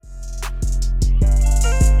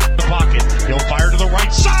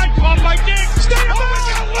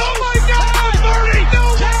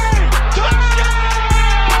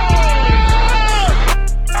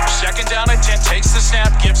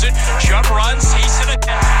it. Chubb runs. He's to the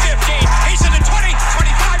 10, 15. He's to the 20,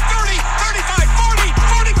 25, 30, 35, 40,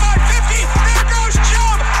 45, 50. There goes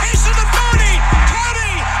Chubb. He's to the 30,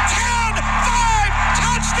 20, 10, 5.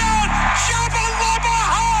 Touchdown. Chubba Lubba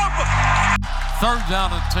Hub. Third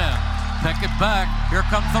down and 10. Pick it back. Here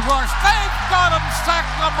comes the rush. They've got him. Sack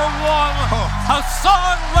number 1.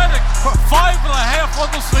 Hassan Reddick. 5.5 on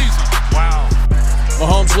the season. Wow.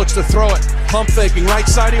 Mahomes looks to throw it. Pump faking. Right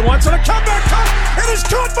side. He wants it. A comeback cut. It is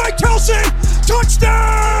caught by Kelsey.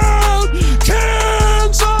 Touchdown!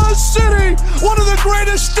 Kansas City. One of the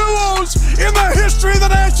greatest duos in the history of the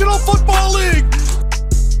National Football League.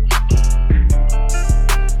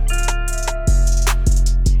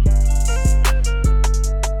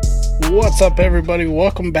 What's up, everybody?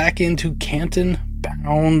 Welcome back into Canton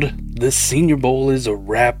Bound. The Senior Bowl is a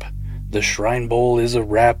wrap. The Shrine Bowl is a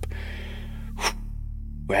wrap.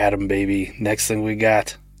 We had 'em, baby. Next thing we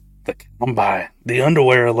got, the Combine, the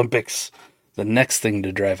Underwear Olympics. The next thing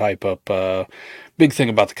to drive hype up. Big thing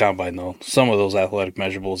about the Combine, though. Some of those athletic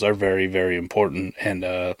measurables are very, very important. And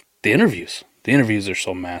the interviews. The interviews are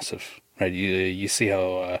so massive, right? You see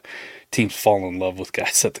how teams fall in love with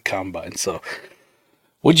guys at the Combine. So,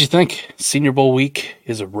 what'd you think? Senior Bowl week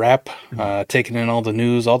is a wrap. Taking in all the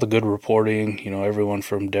news, all the good reporting. You know, everyone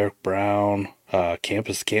from Derek Brown,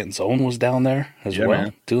 Canton's own was down there as well,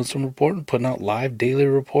 man. Doing some reporting, putting out live daily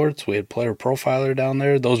reports. We had Player Profiler down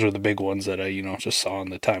there. Those were the big ones that I, just saw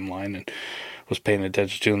on the timeline and was paying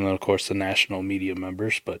attention to. And then, of course, the national media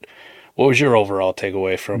members. But what was your overall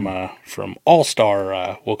takeaway from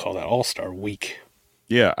All-Star, we'll call that All-Star week?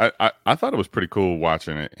 Yeah, I thought it was pretty cool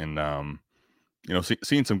watching it and,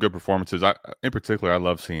 seeing some good performances. In particular, I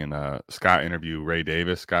love seeing Scott interview Ray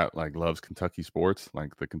Davis. Scott loves Kentucky sports,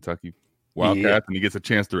 like the Kentucky Wildcats, and he gets a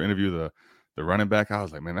chance to interview the running back. I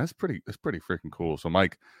was like, man, that's pretty freaking cool. So,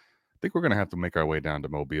 Mike, I think we're gonna have to make our way down to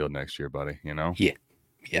Mobile next year, buddy.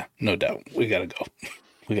 Yeah, no doubt. We gotta go.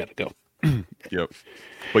 Yep.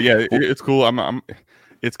 But yeah, it's cool.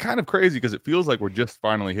 It's kind of crazy because it feels like we're just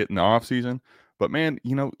finally hitting the off season. But man,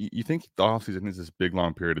 you think the offseason is this big,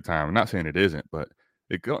 long period of time. I'm not saying it isn't, but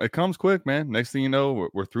it comes quick, man. Next thing you know,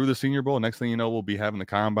 we're through the Senior Bowl. Next thing you know, we'll be having the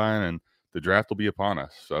Combine and the draft will be upon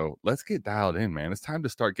us. So let's get dialed in, man. It's time to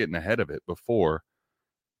start getting ahead of it before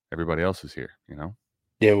everybody else is here,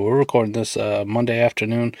 Yeah, we're recording this Monday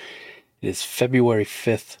afternoon. It is February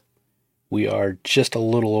 5th. We are just a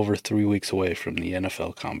little over 3 weeks away from the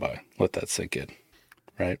NFL Combine. Let that sink in,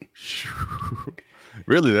 right?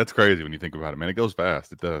 Really, that's crazy when you think about it, man. It goes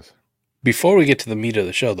fast. It does. Before we get to the meat of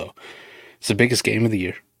the show, though, it's the biggest game of the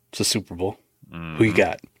year. It's the Super Bowl. Mm-hmm. Who you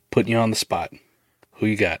got? Putting you on the spot. Who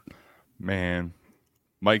you got? Man,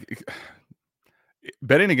 Mike,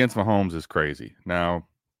 betting against Mahomes is crazy. Now,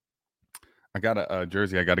 I got a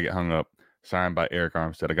jersey I got to get hung up, signed by Eric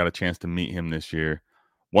Armstead. I got a chance to meet him this year.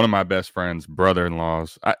 One of my best friends,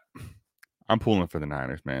 brother-in-laws. I'm pulling for the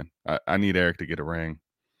Niners, man. I need Eric to get a ring.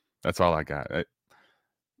 That's all I got.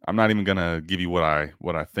 I'm not even gonna give you what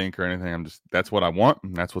I think or anything. That's what I want,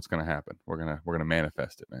 and that's what's gonna happen. We're gonna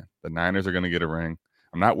manifest it, man. The Niners are gonna get a ring.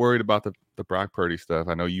 I'm not worried about the Brock Purdy stuff.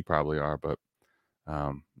 I know you probably are, but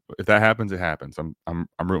if that happens, it happens. I'm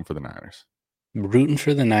rooting for the Niners. Rooting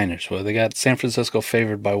for the Niners. Well, they got San Francisco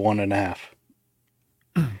favored by 1.5.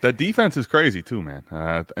 That defense is crazy too, man.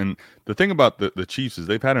 And the thing about the Chiefs is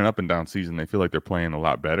they've had an up and down season. They feel like they're playing a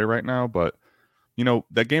lot better right now, but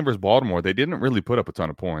that game versus Baltimore, they didn't really put up a ton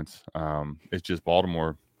of points. It's just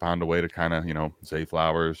Baltimore found a way to kind of, Zay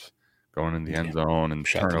Flowers going in the end zone and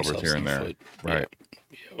turnovers here and there. Right.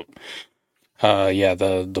 Yep.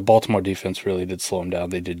 The Baltimore defense really did slow them down.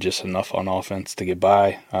 They did just enough on offense to get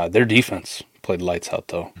by. Their defense played lights out,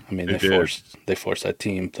 though. I mean, they forced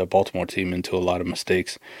the Baltimore team into a lot of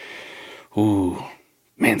mistakes. Ooh,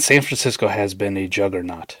 man, San Francisco has been a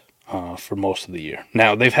juggernaut for most of the year.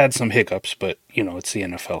 Now, they've had some hiccups, but, it's the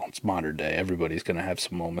NFL. It's modern day. Everybody's going to have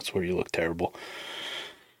some moments where you look terrible.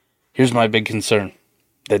 Here's my big concern.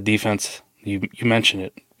 That defense, you mentioned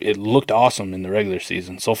it. It looked awesome in the regular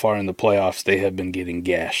season. So far in the playoffs, they have been getting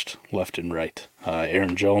gashed left and right.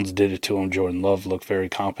 Aaron Jones did it to him. Jordan Love looked very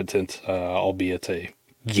competent, albeit a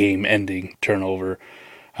game-ending turnover.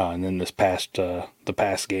 And then the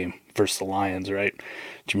past game versus the Lions, right?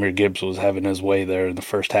 Jahmyr Gibbs was having his way there in the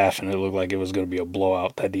first half, and it looked like it was going to be a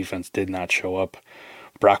blowout. That defense did not show up.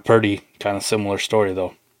 Brock Purdy, kind of similar story,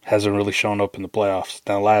 though. Hasn't really shown up in the playoffs.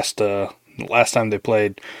 Now, last time they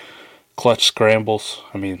played, clutch scrambles.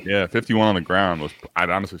 I mean, 51 on the ground I'd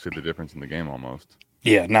honestly say the difference in the game almost.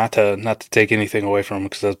 Yeah, not to take anything away from him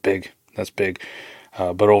because that's big. That's big.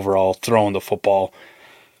 But overall, throwing the football,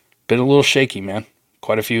 been a little shaky, man.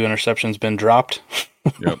 Quite a few interceptions been dropped.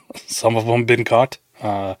 Yep. Some of them been caught,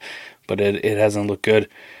 but it hasn't looked good.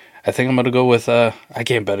 I think I'm going to go with I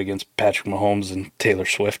can't bet against Patrick Mahomes and Taylor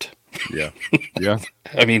Swift. Yeah. Yeah.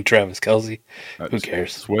 I mean, Travis Kelce. Who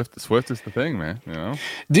cares? Swift is the thing, man. You know?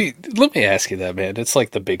 Dude, let me ask you that, man. It's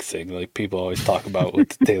like the big thing. Like people always talk about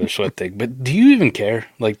with the Taylor Swift thing. But do you even care?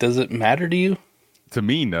 Like, does it matter to you? To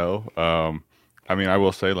me, no. I mean, I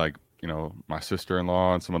will say, like, you know, my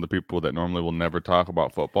sister-in-law and some other people that normally will never talk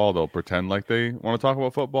about football, they'll pretend like they want to talk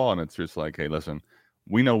about football, and it's just like, hey, listen,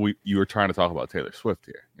 we know you were trying to talk about Taylor Swift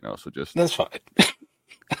here, you know, so just That's fine.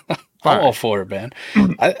 I'm all for it, man.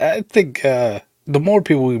 I think the more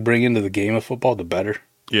people we bring into the game of football, the better.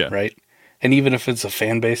 Yeah. Right? And even if it's a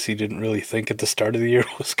fan base you didn't really think at the start of the year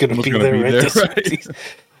was going to be there, right?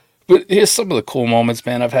 But here's some of the cool moments,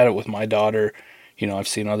 man. I've had it with my daughter. You know, I've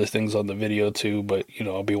seen other things on the video too, but, you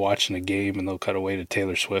know, I'll be watching a game and they'll cut away to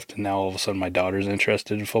Taylor Swift, and now all of a sudden my daughter's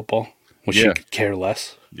interested in football, when she could care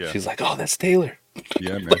less. Yeah. She's like, oh, that's Taylor.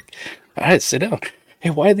 Yeah, man. Like, all right, sit down.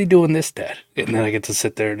 Hey, why are they doing this, Dad? And then I get to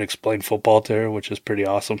sit there and explain football to her, which is pretty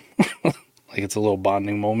awesome. Like, it's a little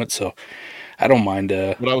bonding moment, so I don't mind.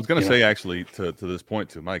 What I was going to say, actually, to this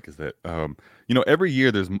point, too, Mike, is that you know, every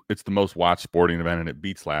year it's the most watched sporting event, and it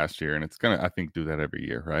beats last year, and it's gonna, I think, do that every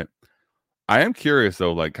year, right? I am curious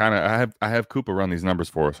though, like, kind of, I have Koopa run these numbers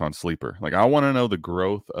for us on Sleeper. Like, I want to know the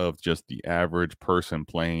growth of just the average person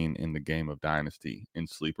playing in the game of Dynasty in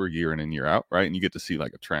Sleeper year in and year out, right? And you get to see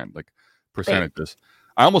like a trend, like percentages.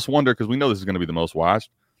 Right. I almost wonder, because we know this is going to be the most watched,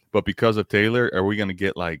 but because of Taylor, are we going to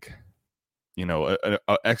get like, you know,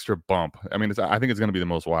 a extra bump? I mean, I think it's going to be the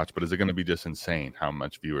most watched, but is it going to be just insane how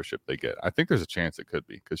much viewership they get? I think there's a chance it could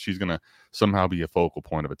be, because she's going to somehow be a focal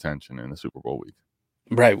point of attention in the Super Bowl week.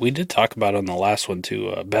 Right. We did talk about on the last one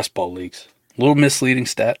too, best ball leagues. A little misleading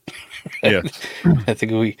stat. Yes. I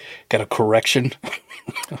think we got a correction.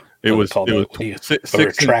 It was a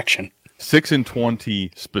retraction.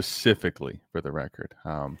 6-20 specifically for the record.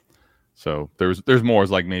 So there's more.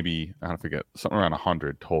 It's like maybe, I don't forget, something around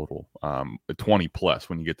 100 total. 20 plus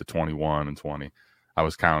when you get to 21 and 20. I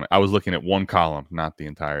was counting. I was looking at one column, not the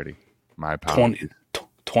entirety. My apologies.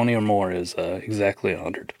 20 or more is exactly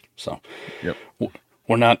 100. So yep.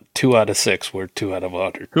 We're not 2 out of 6. We're 2 out of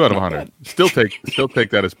 100. 2 out of 100. Still take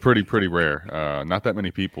that as pretty rare. Not that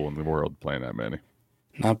many people in the world playing that many.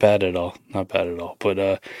 Not bad at all. Not bad at all.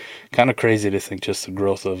 But kind of crazy to think just the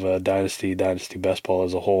growth of Dynasty Best Ball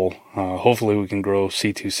as a whole. Hopefully we can grow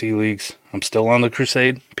C2C leagues. I'm still on the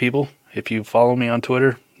crusade, people. If you follow me on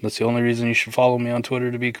Twitter, that's the only reason you should follow me on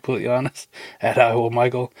Twitter, to be completely honest, at Iowa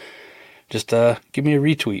Michael. Just give me a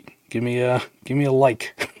retweet. Give me a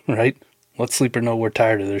like, right? Let Sleeper know we're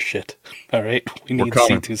tired of their shit. All right? We need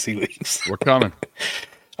C2C leagues. We're coming.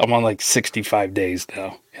 I'm on like 65 days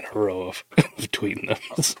now in a row of tweeting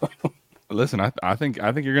them. So. Listen, I think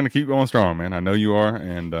you're going to keep going strong, man. I know you are.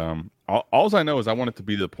 And all I know is I want it to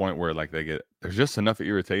be to the point where, like, there's just enough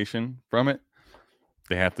irritation from it.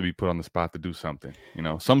 They have to be put on the spot to do something, you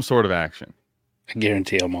know, some sort of action. I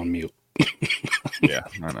guarantee I'm on mute. Yeah,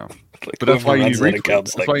 I know. Like, but that's why you need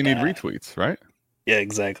retweets. That's why you need retweets, right? Yeah,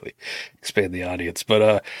 exactly. Expand the audience.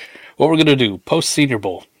 But what we're going to do, post-Senior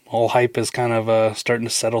Bowl, all hype is kind of starting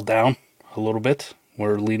to settle down a little bit.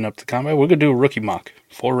 We're leading up to combat. We're going to do a rookie mock.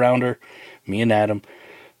 4-rounder, me and Adam,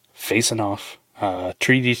 facing off.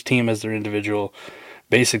 Treat each team as their individual.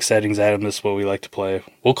 Basic settings, Adam, this is what we like to play.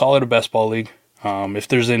 We'll call it a best ball league. If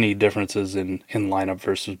there's any differences in lineup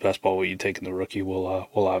versus best ball, what you take in the rookie, we'll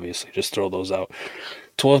obviously just throw those out.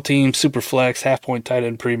 12 team, super flex, half point tight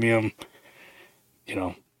end premium. You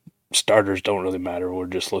know, starters don't really matter. We're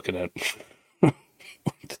just looking at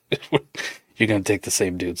you're going to take the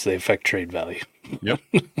same dudes. They affect trade value. Yep.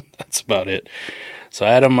 That's about it. So,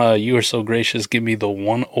 Adam, you are so gracious. Give me the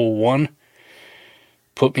 101.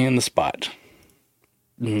 Put me in the spot.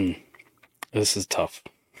 This is tough.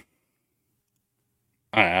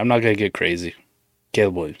 All right, I'm not going to get crazy.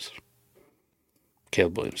 Caleb Williams.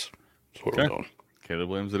 That's where we're going. Caleb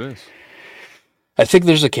Williams it is. I think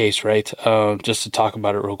there's a case, right? Just to talk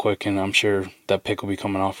about it real quick, and I'm sure that pick will be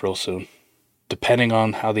coming off real soon. Depending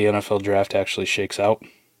on how the NFL draft actually shakes out,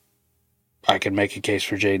 I can make a case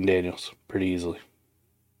for Jaden Daniels pretty easily.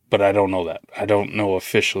 But I don't know that. I don't know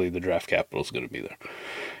officially the draft capital is going to be there.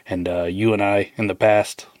 And you and I, in the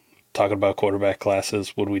past, talking about quarterback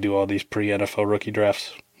classes, would we do all these pre-NFL rookie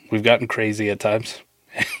drafts? We've gotten crazy at times.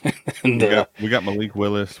 And, we got Malik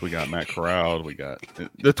Willis, we got Matt Corral, we got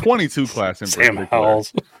the 22 class in Sam particular.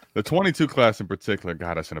 Howells. The 22 class in particular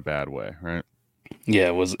got us in a bad way, right? Yeah,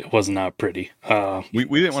 it was not pretty. We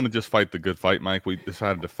didn't want to just fight the good fight, Mike. We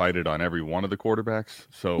decided to fight it on every one of the quarterbacks.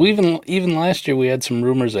 So even last year we had some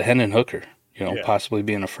rumors of Hendon Hooker. possibly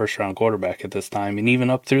being a first-round quarterback at this time, and even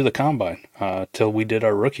up through the combine till we did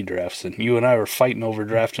our rookie drafts. And you and I were fighting over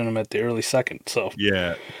drafting him at the early second. So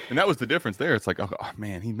yeah, and that was the difference there. It's like, oh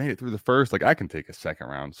man, he made it through the first. Like I can take a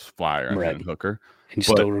second-round flyer and then hooker, and you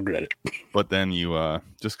still regret it. But then you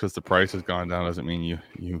just because the price has gone down doesn't mean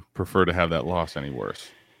you prefer to have that loss any worse.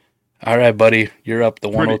 All right, buddy, you're up the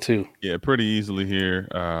 102. Yeah, pretty easily here.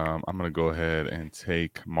 I'm going to go ahead and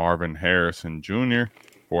take Marvin Harrison Jr.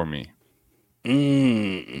 for me.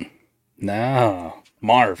 No.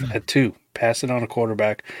 Marv at 2. Pass it on a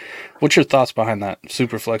quarterback. What's your thoughts behind that?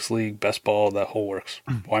 Superflex league, best ball, that whole works.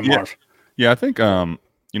 Why Marv? Yeah, I think when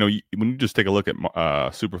you just take a look at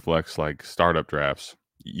Superflex like startup drafts,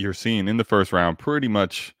 you're seeing in the first round pretty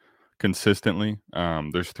much consistently.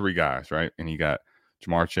 There's 3 guys, right? And you got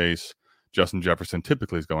Jamar Chase, Justin Jefferson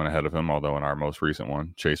typically is going ahead of him, although in our most recent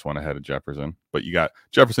one, Chase went ahead of Jefferson. But you got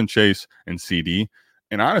Jefferson, Chase, and CD.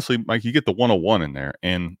 And honestly, Mike, you get the 101 in there.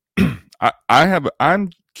 And I'm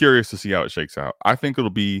curious to see how it shakes out. I think it'll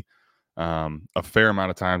be a fair amount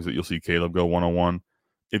of times that you'll see Caleb go 101.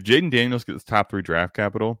 If Jaden Daniels gets top 3 draft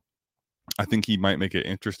capital, I think he might make it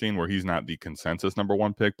interesting where he's not the consensus number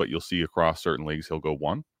 1 pick, but you'll see across certain leagues he'll go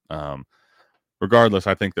 1. Regardless,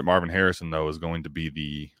 I think that Marvin Harrison, though, is going to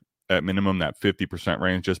be at minimum that 50%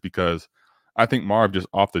 range just because I think Marv just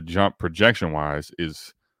off the jump projection-wise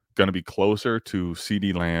is going to be closer to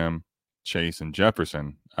CeeDee Lamb, Chase, and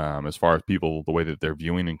Jefferson as far as people, the way that they're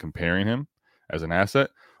viewing and comparing him as an asset.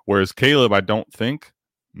 Whereas Caleb, I don't think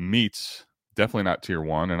meets, definitely not tier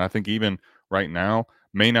 1. And I think even right now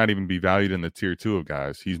may not even be valued in the tier 2 of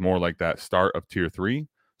guys. He's more like that start of tier 3.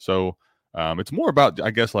 So it's more about, I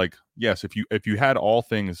guess, like, yes, if you had all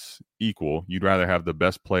things equal, you'd rather have the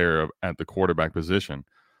best player at the quarterback position.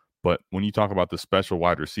 But when you talk about the special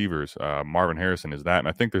wide receivers, Marvin Harrison is that. And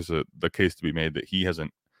I think there's the case to be made that he has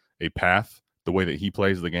a path, the way that he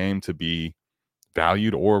plays the game, to be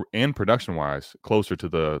valued and production-wise closer to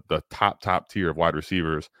the top tier of wide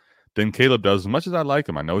receivers than Caleb does. As much as I like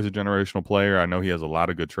him, I know he's a generational player. I know he has a lot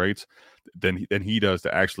of good traits than he does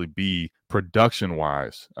to actually be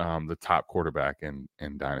production-wise the top quarterback in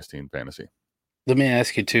Dynasty and Fantasy. Let me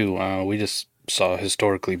ask you, too. We just saw a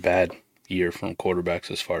historically bad year from quarterbacks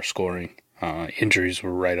as far as scoring. Injuries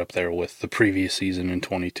were right up there with the previous season in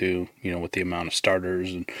 22, with the amount of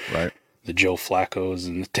starters and the Joe Flacco's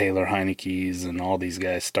and the Taylor Heineke's and all these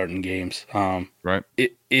guys starting games. Right.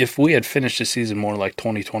 If we had finished the season more like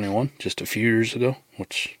 2021, just a few years ago,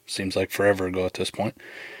 which seems like forever ago at this point,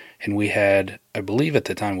 and we had, I believe at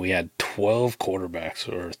the time, we had 12 quarterbacks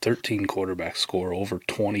or 13 quarterbacks score over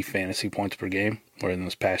 20 fantasy points per game, where in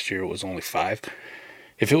this past year it was only 5.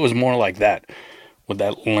 If it was more like that, would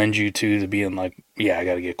that lend you to being like, yeah, I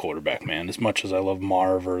got to get quarterback, man? As much as I love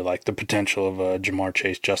Marv or like the potential of a Jamar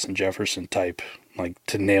Chase, Justin Jefferson type, like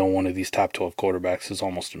to nail one of these top 12 quarterbacks is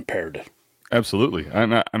almost imperative. Absolutely.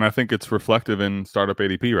 And I think it's reflective in startup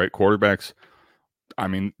ADP, right? Quarterbacks, I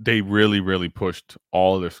mean, they really, really pushed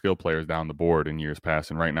all of their skill players down the board in years past.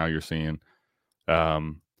 And right now you're seeing,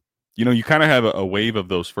 you kind of have a wave of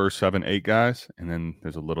those first 7, 8 guys, and then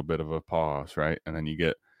there's a little bit of a pause, right? And then you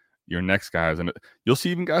get your next guys, and you'll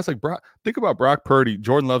see even guys like Brock. Think about Brock Purdy.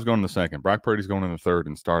 Jordan Love's going in the 2nd. Brock Purdy's going in the 3rd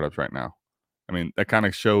in startups right now. I mean, that kind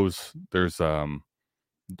of shows there's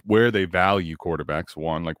where they value quarterbacks.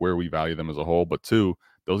 1, like where we value them as a whole, but 2,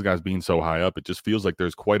 those guys being so high up, it just feels like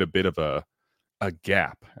there's quite a bit of a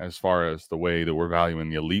gap as far as the way that we're valuing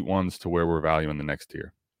the elite ones to where we're valuing the next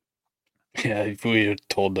tier. Yeah, if we had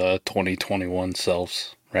told 2021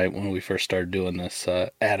 selves, right, when we first started doing this,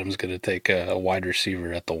 Adam's going to take a wide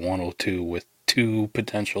receiver at the 102 with 2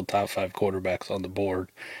 potential top 5 quarterbacks on the board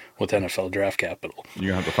with NFL draft capital.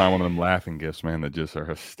 You're going to have to find one of them laughing gifts, man, that just are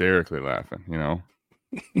hysterically laughing,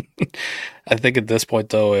 I think at this point,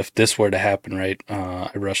 though, if this were to happen, right,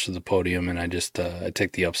 I rush to the podium and I just I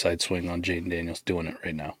take the upside swing on Jaden Daniels doing it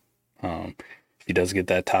right now. If he does get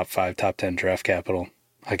that top 5, top 10 draft capital,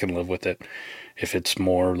 I can live with it. If it's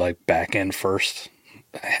more like back end first,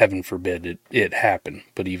 heaven forbid it happen.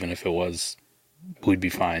 But even if it was, we'd be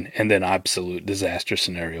fine. And then absolute disaster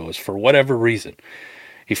scenario is for whatever reason,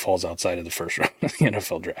 he falls outside of the first round of the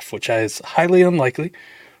NFL draft, which is highly unlikely.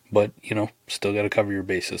 But, still got to cover your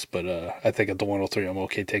bases. But I think at the 103, I'm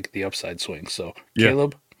okay taking the upside swing. So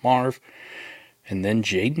Caleb, Marv, and then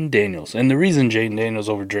Jaden Daniels. And the reason Jaden Daniels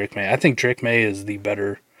over Drake May, I think Drake May is the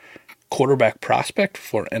better quarterback prospect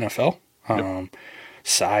for NFL.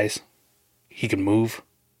 Size. He can move.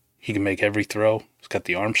 He can make every throw. He's got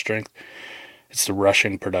the arm strength. It's the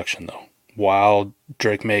rushing production, though. While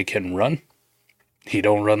Drake May can run, he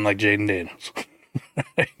don't run like Jaden Daniels.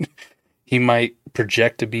 Right? He might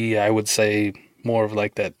project to be, I would say, more of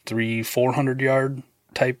like that 400 yard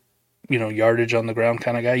type, yardage on the ground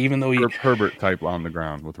kind of guy, even though Herbert type on the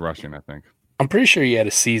ground with rushing, I think. I'm pretty sure he had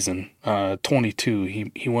a season,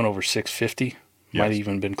 22. He went over 650. Might have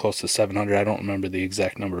even been close to 700. I don't remember the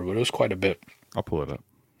exact number, but it was quite a bit. I'll pull it up.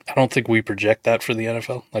 I don't think we project that for the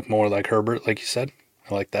NFL. Like more like Herbert, like you said.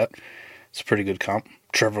 I like that. It's a pretty good comp.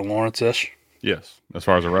 Trevor Lawrence-ish. Yes, as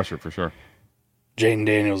far as a rusher, for sure. Jaden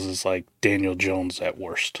Daniels is like Daniel Jones at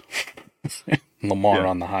worst. Lamar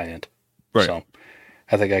on the high end. Right. So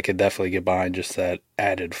I think I could definitely get behind just that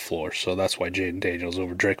added floor. So that's why Jaden Daniels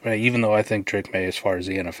over Drake May, even though I think Drake May, as far as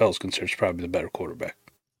the NFL is concerned, is probably the better quarterback.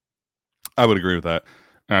 I would agree with that.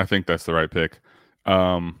 And I think that's the right pick.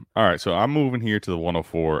 All right, so I'm moving here to the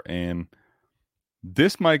 104, and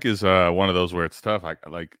this, Mike, is one of those where it's tough. I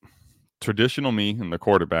like traditional me and the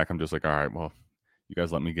quarterback. I'm just like, all right, well, you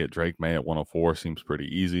guys let me get Drake May at 104. Seems pretty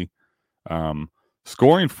easy.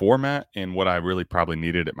 Scoring format and what I really probably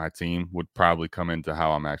needed at my team would probably come into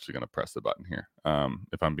how I'm actually going to press the button here,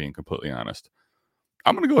 if I'm being completely honest.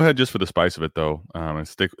 I'm going to go ahead just for the spice of it, though, and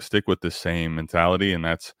stick with the same mentality, and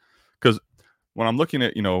that's because when I'm looking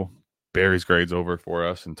at, Barry's grades over for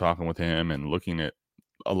us and talking with him and looking at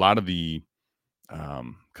a lot of the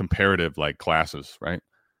comparative classes, right?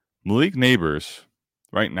 Malik Neighbors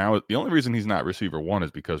right now, the only reason he's not receiver 1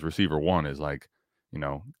 is because receiver 1 is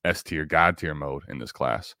S tier, God tier mode in this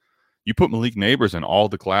class. You put Malik Neighbors in all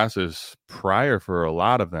the classes prior for a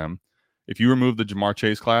lot of them. If you remove the Jamar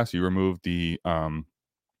Chase class, you remove the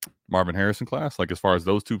Marvin Harrison class, as far as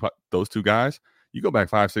those two guys, you go back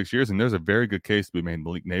 5-6 years, and there's a very good case to be made.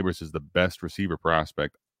 Malik Neighbors is the best receiver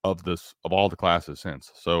prospect of all the classes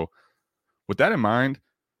since. So with that in mind,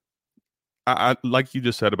 I like you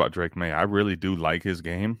just said about Drake May, I really do like his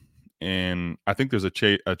game. And I think there's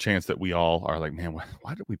a chance that we all are like, man,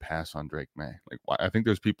 why did we pass on Drake May? I think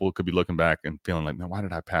there's people who could be looking back and feeling like, man, why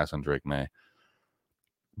did I pass on Drake May?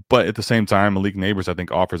 But at the same time, Malik Neighbors, I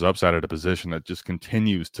think, offers upside at a position that just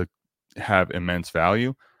continues to have immense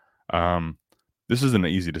value. This isn't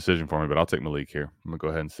an easy decision for me, but I'll take Malik here. I'm going to go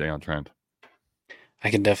ahead and stay on trend. I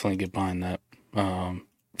can definitely get behind that.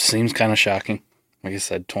 Seems kind of shocking. Like I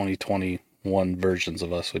said, 2021 versions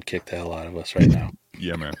of us would kick the hell out of us right now.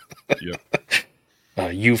 Yeah, man.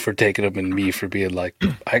 Yep. You for taking them and me for being like,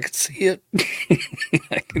 I can see it.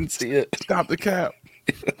 I can see it. Stop the cap.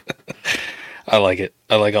 I like it.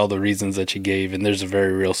 I like all the reasons that you gave, and there's a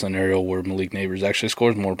very real scenario where Malik Neighbors actually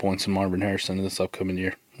scores more points than Marvin Harrison this upcoming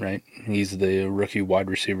year, right? He's the rookie wide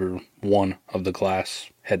receiver 1 of the class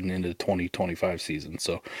heading into the 2025 season,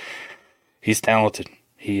 so he's talented.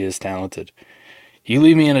 He is talented. You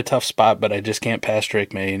leave me in a tough spot, but I just can't pass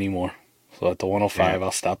Drake May anymore. So at the 105,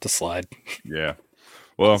 I'll stop the slide. Yeah.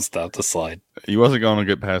 Well, stop the slide. He wasn't going to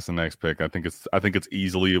get past the next pick. I think it's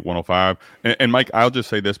easily at 105. And Mike, I'll just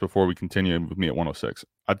say this before we continue with me at 106.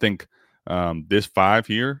 I think this 5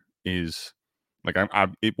 here is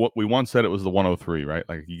what we once said it was the 103, right?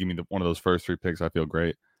 Like, you give me one of those first 3 picks, I feel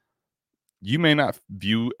great. You may not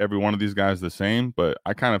view every one of these guys the same, but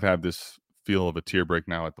I kind of have this feel of a tier break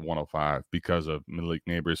now at the 105 because of Malik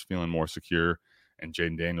Neighbors feeling more secure and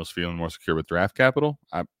Jaden Daniels feeling more secure with draft capital.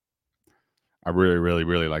 I really, really,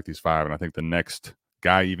 really like these 5, and I think the next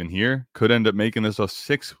guy even here could end up making this a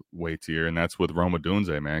 6-way tier, and that's with Rome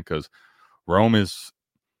Odunze, man, because Rome is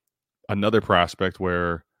another prospect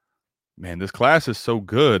where, man, this class is so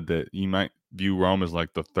good that you might view Rome as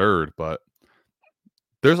like the 3rd, but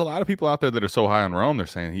there's a lot of people out there that are so high on Rome, they're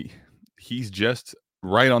saying he's just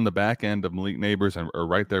right on the back end of Malik Neighbors or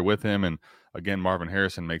right there with him, and again, Marvin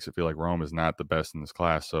Harrison makes it feel like Rome is not the best in this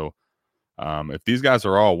class, so if these guys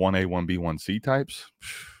are all 1A, 1B, 1C types,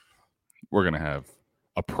 we're going to have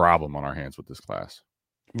a problem on our hands with this class.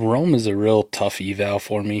 Rome is a real tough eval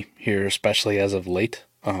for me here, especially as of late.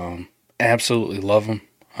 Absolutely love him.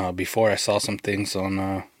 Before I saw some things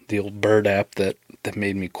on the old Bird app that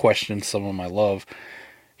made me question some of my love.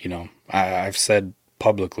 I've said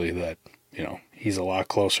publicly that, he's a lot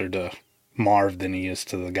closer to Marv than he is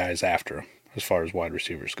to the guys after him as far as wide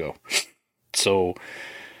receivers go. So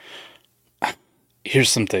here's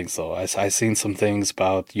some things, though. I seen some things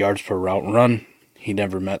about yards per route run. He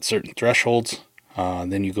never met certain thresholds.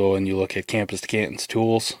 Then you go and you look at Campus to Canton's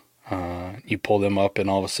tools. You pull them up, and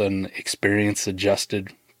all of a sudden,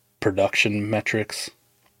 experience-adjusted production metrics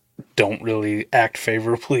don't really act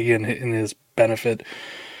favorably in his benefit.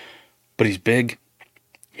 But he's big.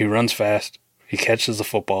 He runs fast. He catches the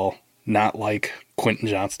football, not like Quentin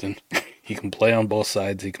Johnston. He can play on both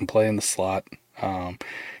sides. He can play in the slot.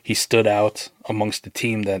 He stood out amongst the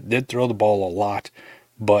team that did throw the ball a lot,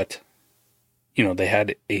 but they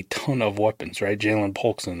had a ton of weapons, right? Jalen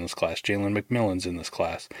Polk's in this class. Jalen McMillan's in this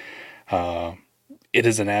class. It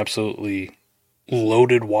is an absolutely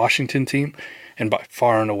loaded Washington team, and by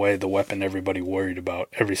far and away the weapon everybody worried about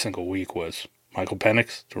every single week was Michael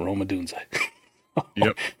Penix to Rome Odunze.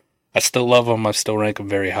 Yep. I still love him. I still rank him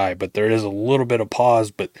very high, but there is a little bit of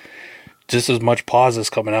pause, but just as much pause is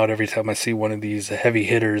coming out every time I see one of these heavy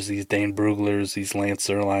hitters, these Dane Bruglers, these Lance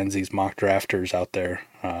Zierleins, these mock drafters out there,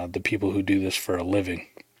 the people who do this for a living.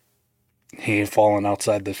 He ain't falling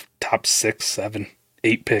outside the top 6, 7,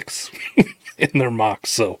 8 picks in their mocks,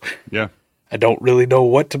 so yeah. I don't really know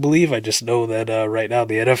what to believe. I just know that right now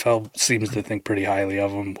the NFL seems to think pretty highly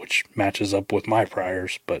of him, which matches up with my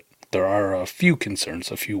priors, but there are a few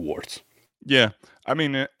concerns, a few warts. Yeah. I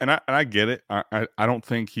mean, and I get it. I don't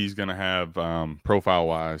think he's going to have,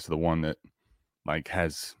 profile-wise, the one that, like,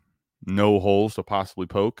 has no holes to possibly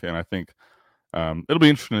poke, and I think it'll be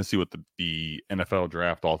interesting to see what the NFL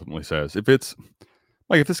draft ultimately says. If it's,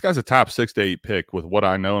 like, if this guy's a top 6 to 8 pick with what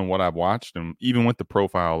I know and what I've watched, and even with the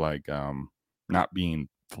profile, like, not being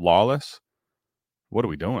flawless, what are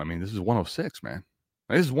we doing? I mean, this is 106, man.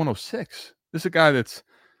 This is 106. This is a guy that's,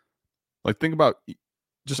 like, think about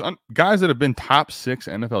just guys that have been top 6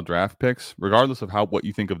 NFL draft picks, regardless of what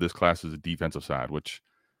you think of this class as a defensive side, which,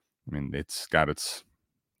 I mean, it's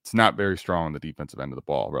not very strong on the defensive end of the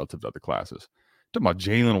ball relative to other classes. Talking about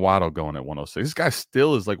Jalen Waddle going at 106. This guy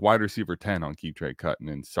still is like wide receiver 10 on Keep Trade Cutting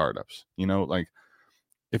in startups. Like,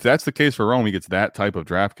 if that's the case for Rome, he gets that type of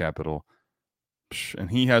draft capital,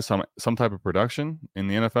 and he has some type of production in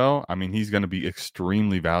the NFL. I mean, he's going to be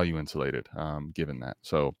extremely value insulated, given that.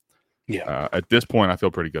 So, yeah, at this point, I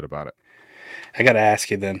feel pretty good about it. I got to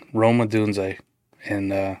ask you then, Rome Odunze, and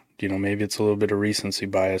maybe it's a little bit of recency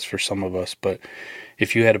bias for some of us, but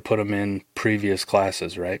if you had to put him in previous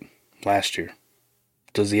classes, right, last year,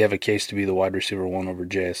 does he have a case to be the wide receiver 1 over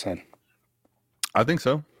JSN? I think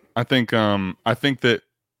so. I think that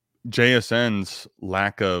JSN's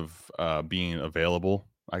lack of being available,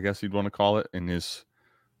 I guess you'd want to call it, in his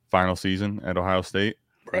final season at Ohio State,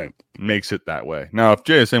 right, makes it that way. Now, if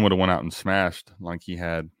JSN would have went out and smashed like he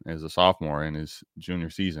had as a sophomore in his junior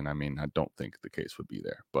season, I mean, I don't think the case would be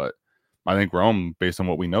there. But I think Rome, based on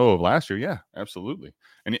what we know of last year, yeah, absolutely.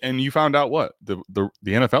 And you found out what the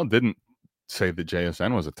NFL didn't say that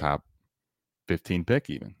JSN was a top 15 pick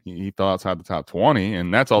even. He fell outside the top 20,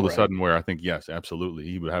 and that's all of a sudden where I think, yes, absolutely,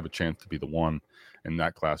 he would have a chance to be the one in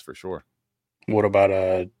that class for sure. What about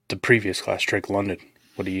the previous class, Drake London?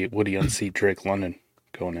 Would he unseat Drake London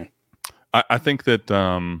going in? I think that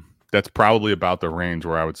that's probably about the range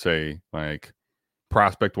where I would say, like,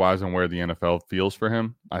 prospect-wise and where the NFL feels for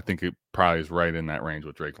him. I think it probably is right in that range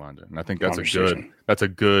with Drake London. And I think that's a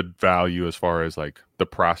good value as far as, like, the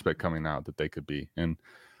prospect coming out that they could be. And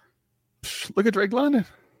look at Drake London.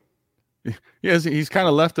 He's kind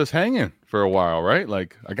of left us hanging for a while, right?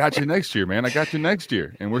 Like, I got you next year, man. I got you next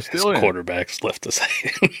year. And we're still in. Quarterbacks left us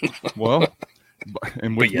hanging. Well,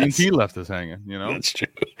 and he left us hanging, That's true.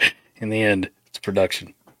 In the end, it's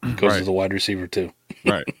production. It goes to the wide receiver too.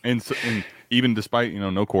 Right. And even despite,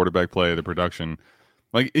 no quarterback play, the production,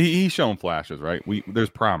 like, he's shown flashes, right? There's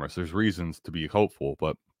promise, there's reasons to be hopeful,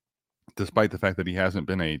 but despite the fact that he hasn't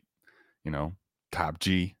been a, top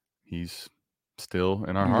G, he's still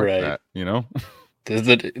in our heart, right. Does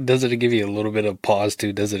it give you a little bit of pause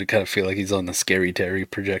too? Does it kind of feel like he's on the Scary Terry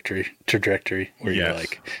trajectory where you're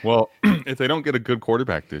like, well, if they don't get a good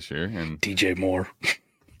quarterback this year, and DJ Moore,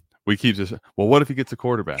 we keep just, well, what if he gets a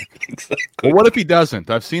quarterback? Exactly. Well, what if he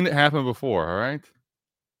doesn't? I've seen it happen before. All right.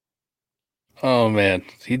 Oh man,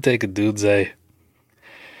 he'd take a Odunze.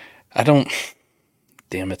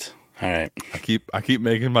 Damn it. All right. I keep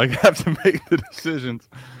making Mike have to make the decisions.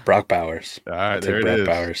 Brock Bowers. All right, there it is.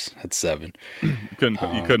 Brock Bowers at 7. You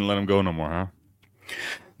couldn't let him go no more, huh?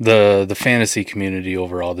 The fantasy community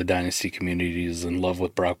overall, the dynasty community is in love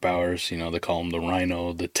with Brock Bowers. They call him the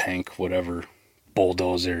Rhino, the Tank, whatever,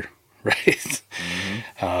 bulldozer, right?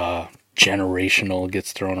 Mm-hmm. Generational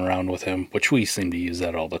gets thrown around with him, which we seem to use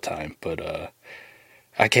that all the time. But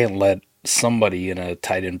I can't let somebody in a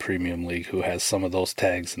tight end premium league who has some of those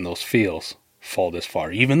tags and those feels fall this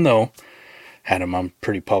far, even though, Adam, I'm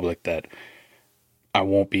pretty public that I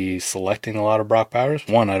won't be selecting a lot of Brock Bowers.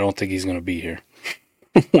 One, I don't think he's going to be here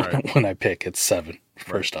when I pick. It's 7,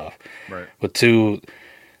 first off. Right. But 2,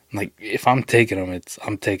 like, if I'm taking him,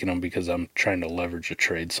 I'm taking him because I'm trying to leverage a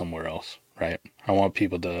trade somewhere else, right? I want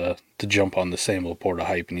people to jump on the Sam Laporta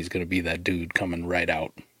hype, and he's going to be that dude coming right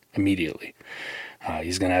out immediately.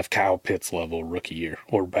 He's going to have Kyle Pitts level rookie year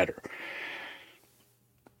or better.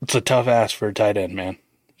 It's a tough ask for a tight end, man.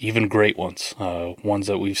 Even great ones, ones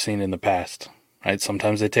that we've seen in the past. right?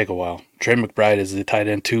 Sometimes they take a while. Trey McBride is the tight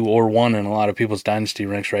end 2 or 1 in a lot of people's dynasty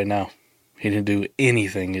ranks right now. He didn't do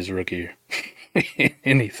anything his rookie year.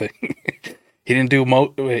 Anything. He didn't do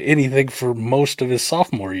anything for most of his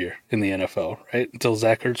sophomore year in the NFL, right? Until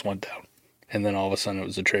Zach Ertz went down. And then all of a sudden it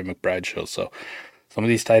was a Trey McBride show. So some of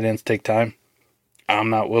these tight ends take time. I'm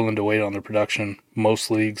not willing to wait on their production. Most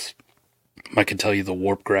leagues, I can tell you the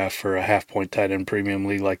warp graph for a half-point tight end premium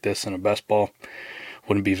league like this in a best ball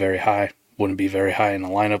wouldn't be very high. Wouldn't be very high in a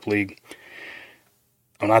lineup league.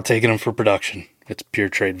 I'm not taking them for production. It's pure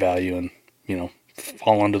trade value and,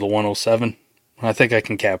 fall under the 107. I think I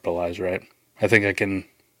can capitalize, right? I think I can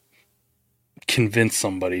convince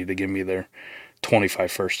somebody to give me their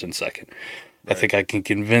 25 first and second. Right. I think I can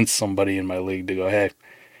convince somebody in my league to go, hey,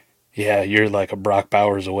 yeah, you're like a Brock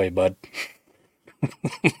Bowers away, bud.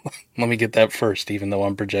 Let me get that first, even though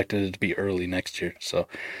I'm projecting it to be early next year. So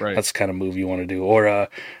That's the kind of move you want to do. Or a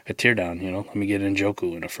tear down, let me get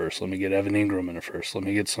Njoku in a first. Let me get Evan Ingram in a first. Let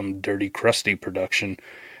me get some dirty, crusty production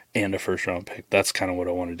and a first-round pick. That's kind of what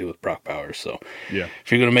I want to do with Brock Bowers. So yeah,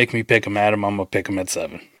 if you're going to make me pick him at him, I'm going to pick him at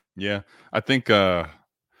 7. Yeah, I think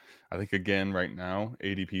again right now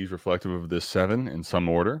ADP is reflective of this 7 in some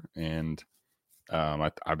order, and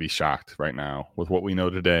I'd be shocked right now with what we know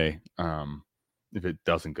today if it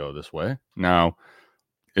doesn't go this way. Now,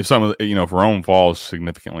 if some of if Rome falls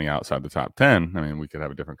significantly outside the top 10, I mean, we could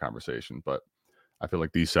have a different conversation. But I feel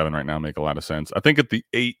like these 7 right now make a lot of sense. I think at the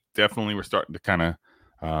 8, definitely we're starting to kind of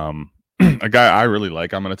a guy I really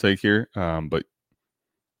like. I'm going to take here, but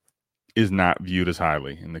is not viewed as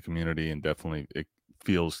highly in the community, and definitely it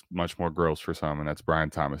feels much more gross for some, and that's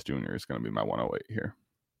Brian Thomas Jr. is going to be my 108 here.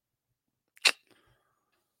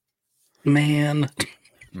 Man.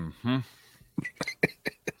 Mm-hmm.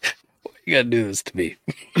 Why you got to do this to me?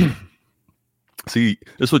 See,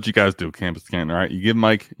 this is what you guys do, Campus Canton, all right? You give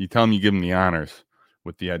Mike, you tell him you give him the honors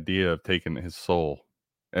with the idea of taking his soul.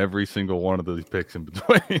 Every single one of those picks in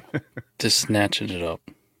between. Just snatching it up.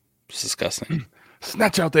 It's disgusting.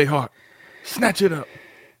 Snatch out their heart. Snatch it up.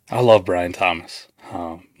 I love Brian Thomas.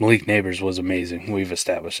 Malik Neighbors was amazing. We've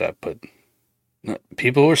established that, but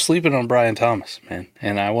people were sleeping on Brian Thomas, man.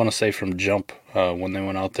 And I want to say from jump, when they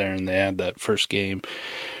went out there and they had that first game,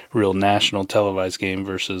 real national televised game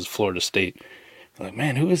versus Florida State, like,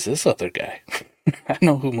 man, who is this other guy? I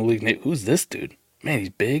know who Malik Neighbors. Who's this dude? Man, he's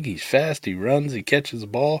big, he's fast, he runs, he catches the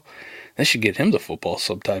ball. They should get him the football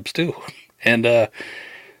sometimes too. And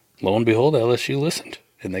lo and behold, LSU listened,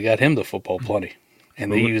 and they got him the football plenty.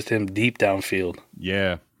 And they used him deep downfield.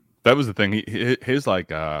 Yeah, that was the thing. His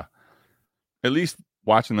like, at least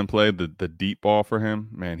watching them play the deep ball for him,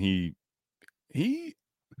 man,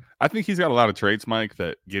 I think he's got a lot of traits, Mike,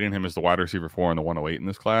 that getting him as the wide receiver 4 and the 108 in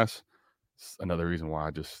this class. Another reason why I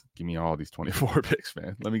just give me all these 24 picks,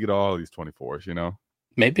 man. Let me get all these 24s,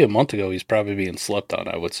 Maybe a month ago, he's probably being slept on,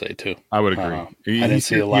 I would say, too. I would agree. I didn't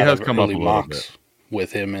see a lot of early mocks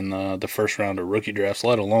with him in the first round of rookie drafts,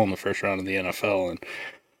 let alone the first round of the NFL. And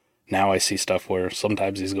now I see stuff where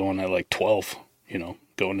sometimes he's going at like 12,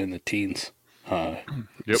 going in the teens.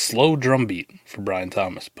 Slow drumbeat for Brian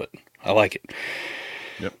Thomas, but I like it.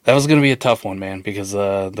 Yep. That was going to be a tough one, man, because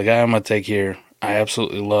the guy I'm going to take here, I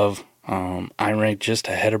absolutely love. I rank just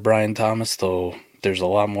ahead of Brian Thomas, though there's a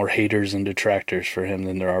lot more haters and detractors for him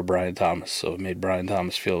than there are Brian Thomas. So it made Brian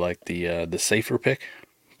Thomas feel like the safer pick,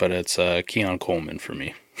 but it's Keon Coleman for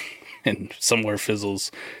me, and somewhere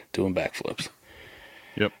fizzles doing backflips.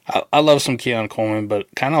 Yep. I love some Keon Coleman, but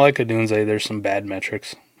kind of like Odunze, there's some bad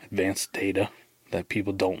metrics, advanced data that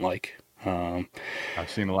people don't like. I've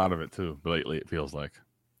seen a lot of it too lately. It feels like.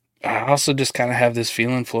 I also just kind of have this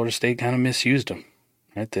feeling Florida State kind of misused him.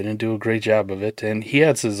 Right? They didn't do a great job of it, and he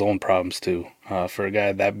has his own problems too. For a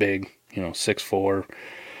guy that big, 6'4",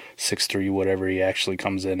 6'3", whatever he actually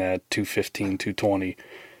comes in at, 215, 220.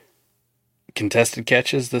 Contested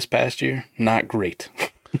catches this past year, not great.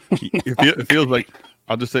 It feels like,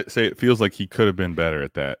 I'll just say it feels like he could have been better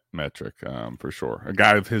at that metric, for sure. A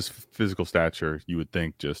guy of his physical stature, you would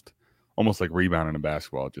think just almost like rebounding in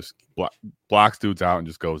basketball, just blocks dudes out and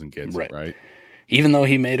just goes and gets it, right? Even though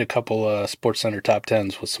he made a couple SportsCenter top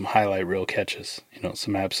 10s with some highlight reel catches,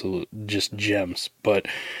 some absolute just gems. But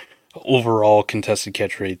overall contested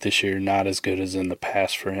catch rate this year, not as good as in the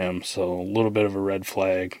past for him. So a little bit of a red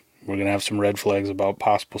flag. We're going to have some red flags about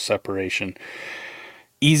possible separation.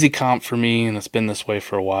 Easy comp for me, and it's been this way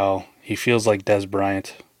for a while. He feels like Des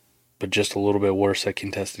Bryant, but just a little bit worse at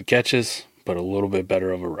contested catches, but a little bit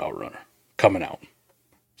better of a route runner coming out.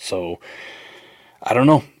 So I don't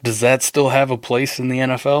know. Does that still have a place in the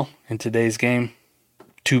NFL in today's game?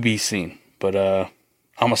 To be seen. But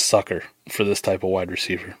I'm a sucker for this type of wide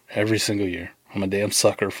receiver every single year. I'm a damn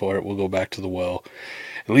sucker for it. We'll go back to the well.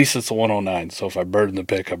 At least it's a 109. So if I burn the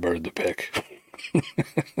pick, I burn the pick.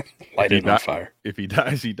 Light it on fire. If he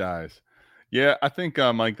dies, he dies. Yeah, I think,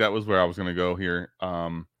 Mike, that was where I was going to go here.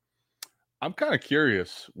 I'm kind of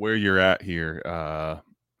curious where you're at here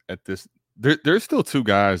at this. There's still two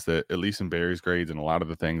guys that, at least in Barry's grades and a lot of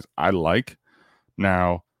the things, I like.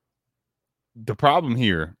 Now, the problem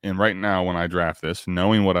here, and right now when I draft this,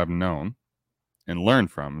 knowing what I've known and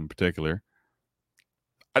learned from in particular,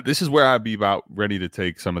 this is where I'd be about ready to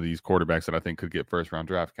take some of these quarterbacks that I think could get first-round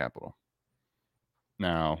draft capital.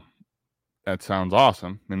 Now, that sounds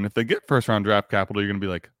awesome. And if they get first-round draft capital, you're going to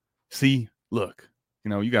be like, see, look,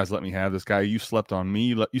 you guys let me have this guy. You slept on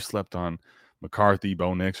me. You slept on McCarthy,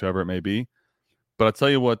 Bo Nix, whoever it may be. But I'll tell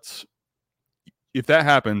you what, if that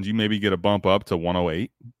happens, you maybe get a bump up to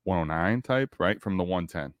 108, 109 type, right, from the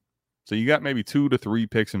 110. So you got maybe 2 to 3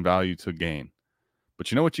 picks in value to gain.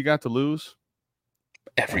 But you know what you got to lose?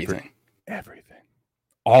 Everything. Everything.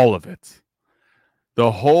 All of it.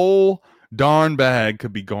 The whole darn bag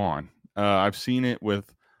could be gone. I've seen it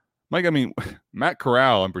with Mike. I mean, Matt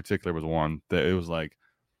Corral in particular was one that it was like,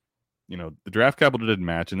 the draft capital didn't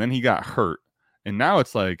match, and then he got hurt. And now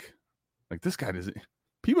it's like this guy doesn't.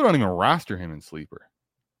 People don't even roster him in Sleeper.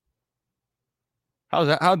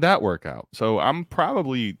 How'd that work out? So I'm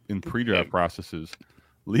probably in pre-draft processes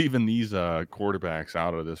leaving these quarterbacks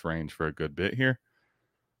out of this range for a good bit here.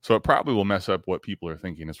 So it probably will mess up what people are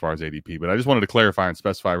thinking as far as ADP. But I just wanted to clarify and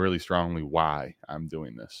specify really strongly why I'm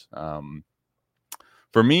doing this.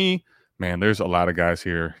 For me, man, there's a lot of guys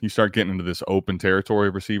here. You start getting into this open territory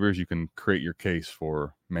of receivers, you can create your case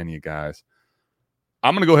for many guys.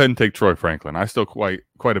 I'm going to go ahead and take Troy Franklin. I still quite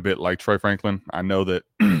a bit like Troy Franklin. I know that,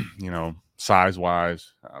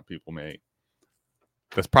 size-wise, people may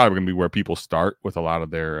 – that's probably going to be where people start with a lot of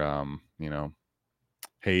their,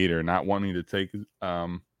 hate or not wanting to take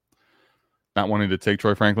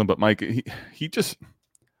Troy Franklin. But, Mike, he just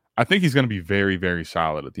 – I think he's going to be very, very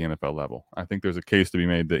solid at the NFL level. I think there's a case to be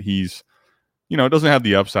made that he's – doesn't have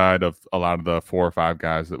the upside of a lot of the 4 or 5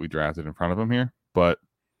 guys that we drafted in front of him here. But –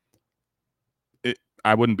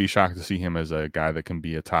 I wouldn't be shocked to see him as a guy that can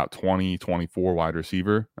be a top 20, 24 wide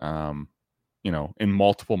receiver, in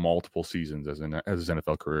multiple seasons as his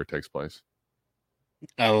NFL career takes place.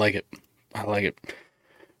 I like it.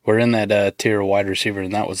 We're in that tier of wide receiver,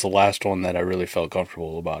 and that was the last one that I really felt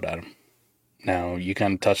comfortable about, Adam. Now, you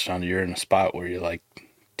kind of touched on it. You're in a spot where you're like,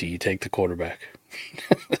 do you take the quarterback?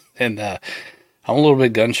 And I'm a little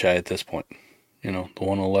bit gun shy at this point, the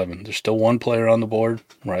 111. There's still one player on the board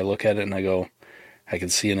where I look at it and I go, I can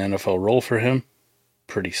see an NFL role for him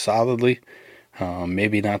pretty solidly.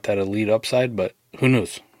 Maybe not that elite upside, but who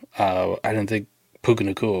knows? I didn't think Puka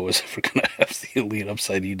Nacua was ever going to have the elite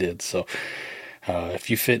upside he did. So if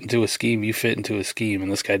you fit into a scheme, you fit into a scheme. And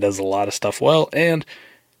this guy does a lot of stuff well. And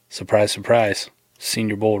surprise, surprise,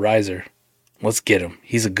 Senior Bowl riser. Let's get him.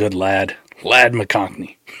 He's a good lad. Lad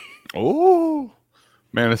McConkey. Oh,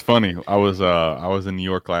 man, it's funny. I was in New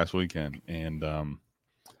York last weekend, and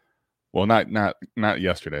well, not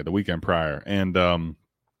yesterday, the weekend prior. And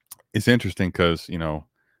it's interesting because,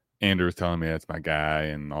 Andrew was telling me that's my guy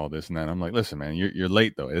and all this and that. I'm like, listen, man, you're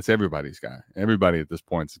late, though. It's everybody's guy. Everybody at this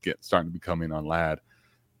point is starting to be coming on lad.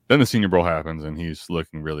 Then the Senior Bowl happens, and he's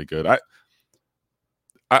looking really good.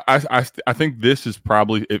 I think this is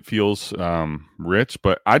probably, it feels rich,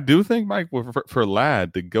 but I do think, Mike, for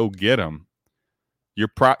lad to go get him,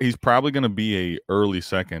 he's probably going to be a early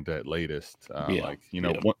second at latest.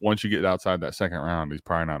 Once you get outside that second round, he's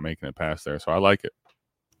probably not making it past there. So I like it.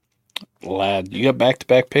 Lad, you got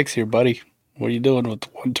back-to-back picks here, buddy. What are you doing with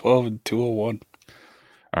 112 and 201?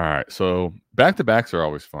 All right, so back-to-backs are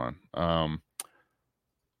always fun.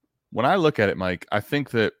 When I look at it, Mike, I think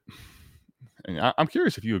that, and I'm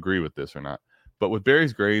curious if you agree with this or not, but with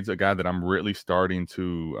Barry's grades, a guy that I'm really starting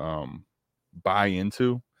to buy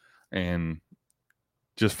into and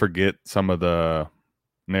just forget some of the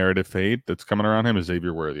narrative fade that's coming around him is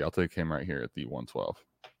Xavier Worthy. I'll take him right here at the 112.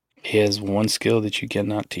 He has one skill that you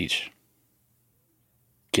cannot teach.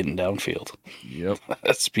 Getting downfield. Yep.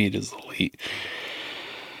 That speed is elite.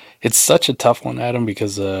 It's such a tough one, Adam,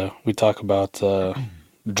 because we talk about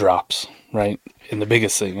drops, right? And the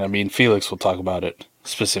biggest thing, Felix will talk about it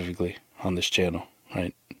specifically on this channel,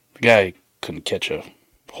 right? The guy couldn't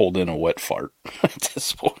hold in a wet fart at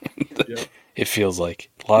this point. Yep. It feels like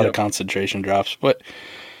a lot of concentration drops, but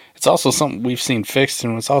it's also something we've seen fixed,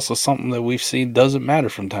 and it's also something that we've seen doesn't matter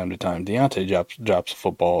from time to time. Deontay drops a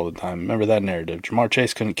football all the time. Remember that narrative. Jamar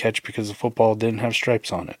Chase couldn't catch because the football didn't have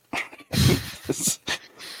stripes on it.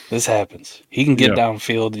 This happens. He can get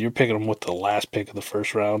downfield. You're picking him with the last pick of the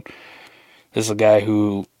first round. This is a guy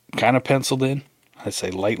who kind of penciled in, I'd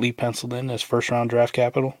say lightly penciled in as first-round draft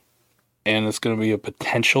capital, and it's going to be a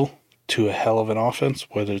potential to a hell of an offense,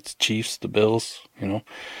 whether it's Chiefs, the Bills,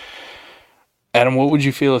 Adam, what would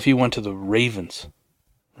you feel if he went to the Ravens,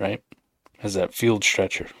 right, as that field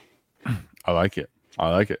stretcher? I like it.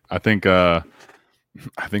 I think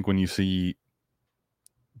when you see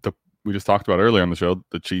we just talked about earlier on the show,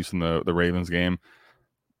 the Chiefs and the Ravens game,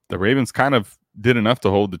 the Ravens kind of did enough to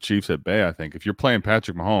hold the Chiefs at bay. I think if you're playing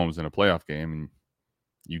Patrick Mahomes in a playoff game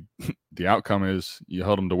and the outcome is you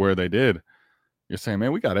held them to where they did, you're saying,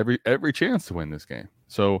 man, we got every chance to win this game.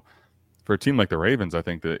 So for a team like the Ravens, I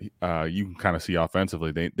think that you can kind of see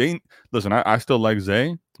offensively. They listen. I still like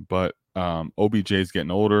Zay, but OBJ's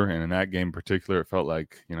getting older, and in that game in particular, it felt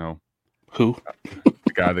like who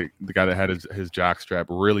the guy that had his jock strap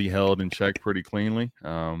really held in check pretty cleanly.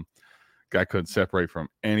 Guy couldn't separate from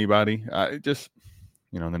anybody.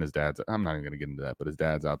 And then his dad's. I'm not even going to get into that, but his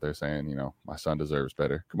dad's out there saying, my son deserves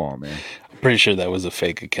better. Come on, man. I'm pretty sure that was a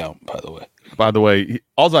fake account, by the way. By the way,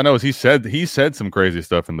 all I know is he said some crazy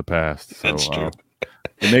stuff in the past. So, That's true.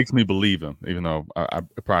 It makes me believe him, even though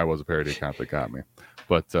it probably was a parody account that got me.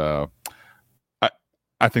 But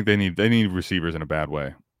I think they need receivers in a bad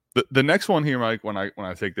way. The next one here, Mike, when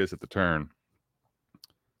I take this at the turn,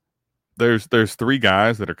 there's three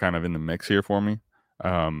guys that are kind of in the mix here for me.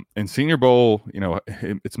 In Senior Bowl,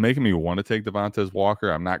 it's making me want to take Devontae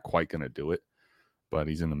Walker. I'm not quite going to do it, but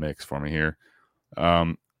he's in the mix for me here.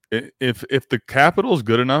 If the Capitol's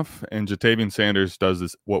good enough and Jatavian Sanders does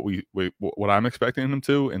this, what I'm expecting him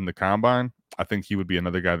to in the combine, I think he would be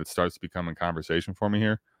another guy that starts to become in conversation for me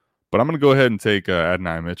here. But I'm going to go ahead and take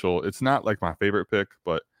Adonai Mitchell. It's not like my favorite pick,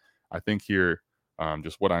 but I think here,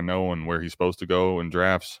 just what I know and where he's supposed to go in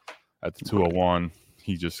drafts at the 201,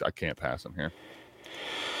 I can't pass him here.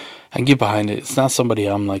 I can get behind it. It's not somebody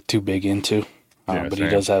I'm like too big into, but same. he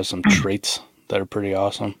does have some traits that are pretty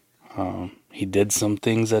awesome. He did some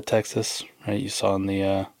things at Texas, right? You saw in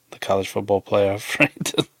the college football playoff,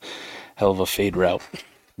 right? Hell of a fade route.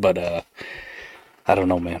 But I don't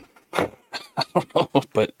know, man. I don't know.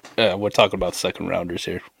 But we're talking about second rounders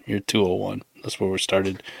here. You're 201. That's where we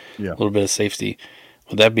started. Yeah. A little bit of safety.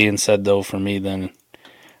 With that being said, though, for me, then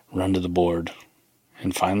run to the board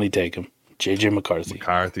and finally take him. J.J.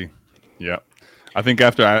 McCarthy. Yeah. I think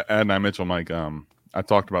after Adonai Mitchell, Mike, I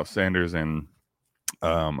talked about Sanders and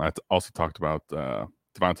I also talked about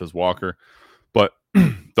Devontae Walker. But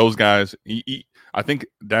those guys, I think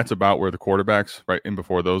that's about where the quarterbacks, right in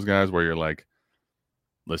before those guys, where you're like,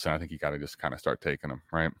 listen, I think you got to just kind of start taking them,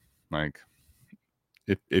 right? Like,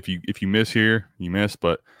 if you miss here, you miss.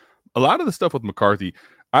 But a lot of the stuff with McCarthy,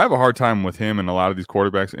 I have a hard time with him and a lot of these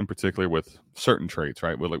quarterbacks, in particular with certain traits,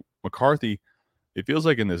 right? With like McCarthy, it feels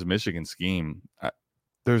like in this Michigan scheme,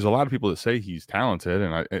 there's a lot of people that say he's talented,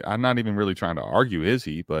 and I'm not even really trying to argue, is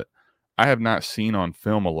he? But I have not seen on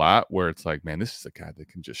film a lot where it's like, man, this is a guy that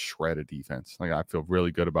can just shred a defense. Like, I feel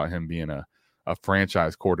really good about him being a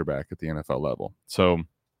franchise quarterback at the NFL level. So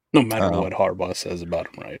no matter what Harbaugh says about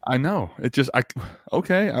him, right? I know. It just I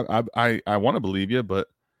want to believe you, but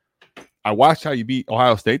I watched how you beat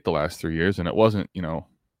Ohio State the last 3 years, and it wasn't,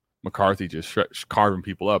 McCarthy just carving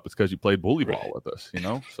people up. It's because you played bully ball with us,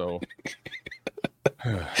 So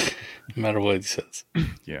no matter what he says.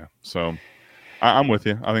 Yeah. So I'm with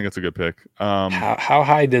you. I think it's a good pick. How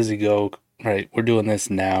high does he go? Right. We're doing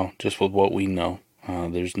this now just with what we know.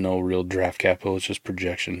 There's no real draft capital. It's just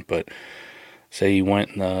projection. But say he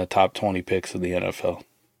went in the top 20 picks of the NFL.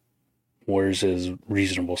 Where's his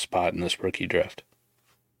reasonable spot in this rookie draft?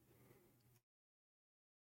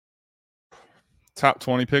 Top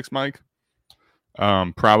 20 picks, Mike?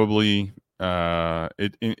 Probably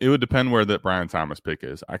it would depend where that Brian Thomas pick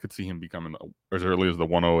is. I could see him becoming as early as the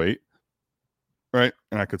 108, right?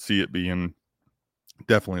 And I could see it being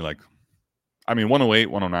definitely 108,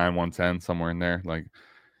 109, 110, somewhere in there. Like,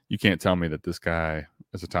 you can't tell me that this guy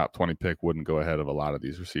as a top 20 pick wouldn't go ahead of a lot of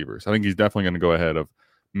these receivers. I think he's definitely going to go ahead of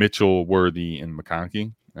Mitchell, Worthy, and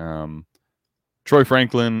McConkey. Troy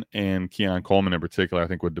Franklin and Keon Coleman in particular, I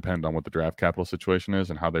think, would depend on what the draft capital situation is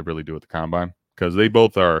and how they really do at the combine. Because they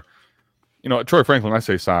both are, Troy Franklin, I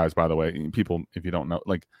say size, by the way. People, if you don't know,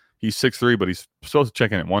 like, he's 6'3", but he's supposed to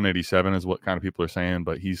check in at 187 is what kind of people are saying.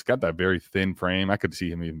 But he's got that very thin frame. I could see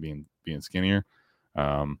him even being skinnier.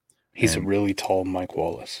 He's a really tall Mike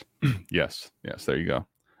Wallace. Yes, there you go.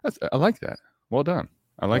 I like that. Well done.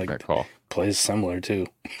 I like that call. Plays similar, too.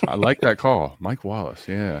 I like that call. Mike Wallace,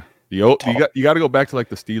 yeah. You got to go back to like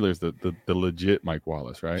the Steelers, the legit Mike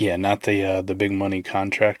Wallace, right? Yeah, not the big money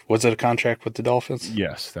contract. Was it a contract with the Dolphins?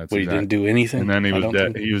 Yes, that's he didn't do anything. And then he was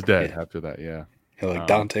dead. He was dead after that. Yeah,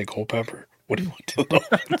 Dante Culpepper. What do you want to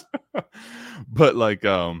know? But like,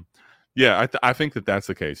 yeah, I think that's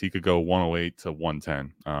the case. He could go 108 to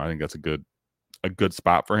 110. I think that's a good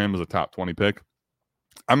spot for him as a top 20 pick.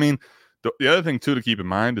 I mean, the other thing too to keep in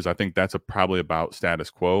mind is I think that's probably about status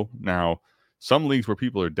quo. Now, some leagues where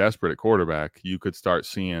people are desperate at quarterback, you could start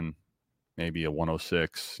seeing maybe a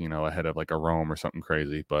 106, ahead of like a Rome or something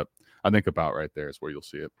crazy. But I think about right there is where you'll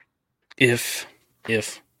see it. If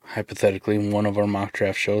hypothetically in one of our mock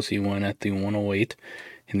draft shows he went at the 108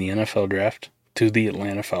 in the NFL draft to the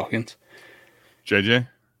Atlanta Falcons. JJ?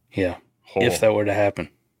 Yeah. Oh. If that were to happen,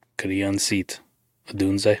 could he unseat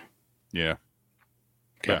Odunze? Yeah.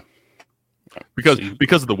 Okay. Yeah.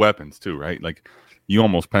 Because of the weapons too, right? Like you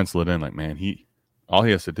almost pencil it in like, man, all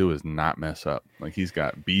he has to do is not mess up. Like he's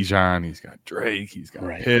got Bijan, he's got Drake, he's got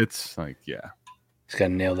Pitts. Like, yeah. He's got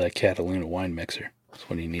to nail that Catalina wine mixer. That's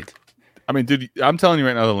what he needs. I mean, I'm telling you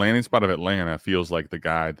right now, the landing spot of Atlanta feels like the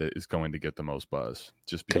guy that is going to get the most buzz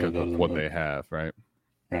just because of what they have, right?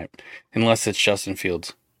 Right. Unless it's Justin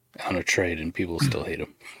Fields on a trade and people still hate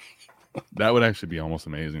him. That would actually be almost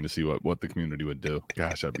amazing to see what the community would do.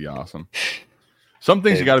 Gosh, that'd be awesome. Some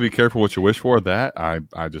things you got to be careful what you wish for. That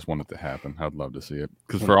I just want it to happen. I'd love to see it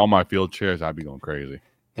because for all my field chairs, I'd be going crazy.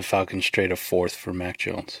 The Falcons trade a fourth for Mac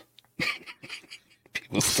Jones.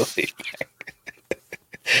 People still hate Mac.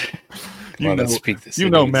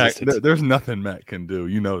 Mac. There's nothing Mac can do.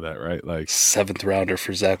 You know that, right? Like 7th rounder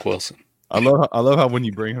for Zach Wilson. I love how when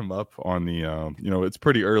you bring him up on the, it's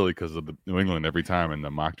pretty early because of the New England every time in the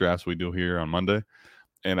mock drafts we do here on Monday,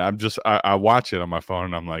 and I watch it on my phone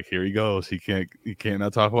and I'm like, here he goes. He can't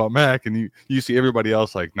not talk about Mac, and you see everybody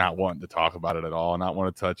else like not wanting to talk about it at all, not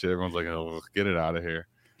want to touch it. Everyone's like, oh, get it out of here.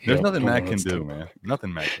 There's nothing Mac can do, man.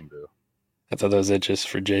 Nothing Mac can do. I thought that was it just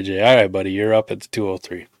for JJ. All right, buddy, you're up at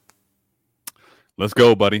 203. Let's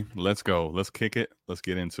go, buddy. Let's go. Let's kick it. Let's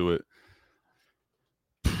get into it.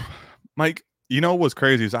 Mike, what's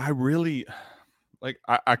crazy is I really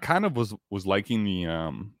I kind of was liking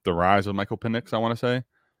the rise of Michael Penix, I want to say.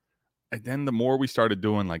 And then the more we started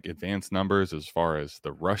doing like advanced numbers as far as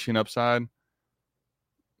the rushing upside,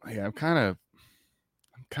 I'm kind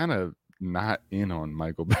of not in on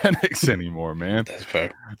Michael Penix anymore, man. That's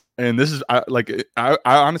fair. And this is I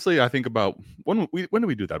honestly I think about when did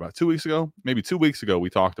we do that? About 2 weeks ago? Maybe 2 weeks ago we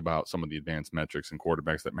talked about some of the advanced metrics and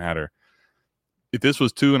quarterbacks that matter. If this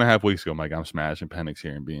was 2.5 weeks ago, Mike, I'm smashing Penix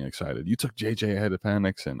here and being excited. You took JJ ahead of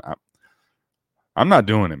Penix, and I'm not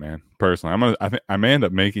doing it, man. Personally, I may end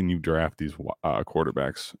up making you draft these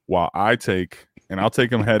quarterbacks while I'll take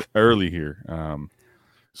them head early here.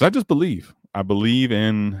 So I just believe. I believe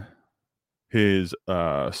in his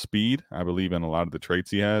speed. I believe in a lot of the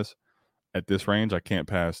traits he has at this range. I can't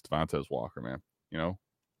pass Devontae Walker, man.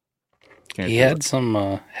 He had some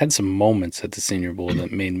moments at the Senior Bowl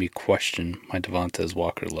that made me question my Devontae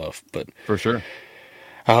Walker love, but for sure.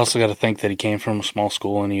 I also got to think that he came from a small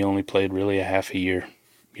school and he only played really a half a year,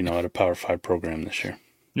 at a Power 5 program this year.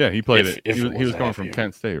 Yeah, he played he was coming from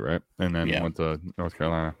Kent State, right? And then went to North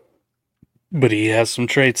Carolina. But he has some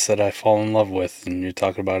traits that I fall in love with, and you're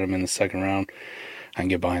talking about him in the second round. I can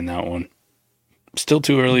get behind that one. Still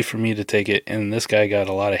too early for me to take it, and this guy got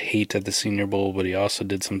a lot of hate at the Senior Bowl, but he also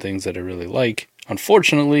did some things that I really like.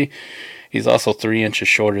 Unfortunately, he's also 3 inches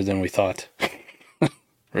shorter than we thought.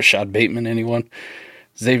 Rashad Bateman, anyone?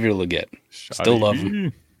 Xavier Legette. Still love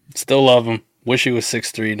him. Still love him. Wish he was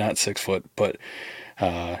 6'3", not 6 foot, but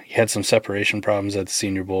he had some separation problems at the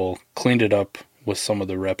Senior Bowl. Cleaned it up with some of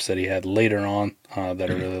the reps that he had later on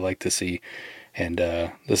that I really like to see. And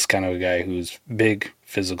this is kind of a guy who's big,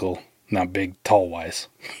 physical, not big, tall-wise,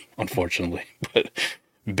 unfortunately, but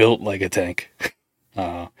built like a tank.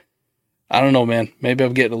 I don't know, man. Maybe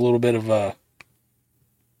I'm getting a little bit of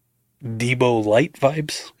Debo Light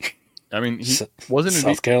vibes. I mean, he wasn't in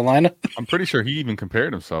South Carolina. I'm pretty sure he even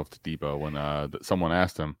compared himself to Debo when someone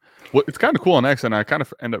asked him. Well, it's kind of cool on X, and I kind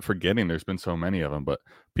of end up forgetting there's been so many of them, but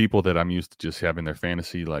people that I'm used to just having their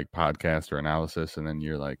fantasy like podcast or analysis, and then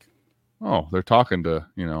you're like, oh, they're talking to,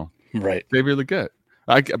 right, Xavier Legette.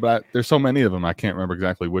 But there's so many of them, I can't remember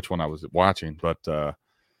exactly which one I was watching, but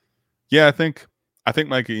yeah, I think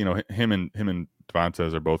Mike, him and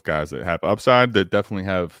Devontae are both guys that have upside, that definitely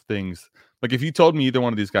have things. Like if you told me either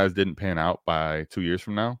one of these guys didn't pan out by 2 years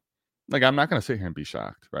from now, like I'm not going to sit here and be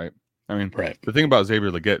shocked, right? I mean, right. The thing about Xavier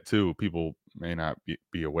Legette too, people may not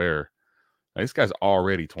be aware, this guy's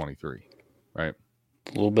already 23, right?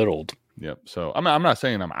 A little bit old. Yep. So I'm not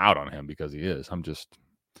saying I'm out on him because he is. I'm just,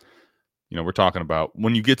 we're talking about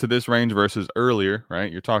when you get to this range versus earlier,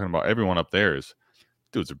 right? You're talking about everyone up there is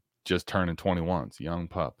dudes are just turning 21s, young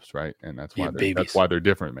pups, right? And that's why they're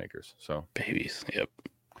different makers. So babies. Yep.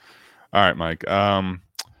 All right, Mike.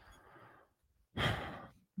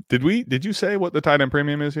 Did you say what the tight end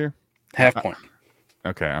premium is here? Half point.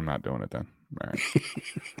 Okay, I'm not doing it then. All right.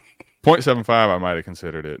 0.75, I might have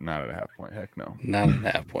considered it. Not at a half point. Heck no. Not at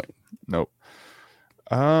a half point. Nope.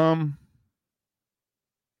 Man,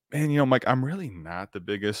 Mike, I'm really not the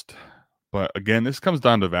biggest, but again, this comes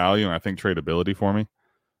down to value and I think tradability for me.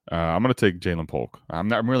 I'm going to take Jalen Polk.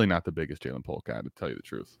 I'm really not the biggest Jalen Polk guy, to tell you the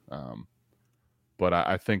truth. But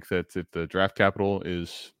I think that if the draft capital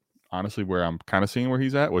is honestly where I'm kind of seeing where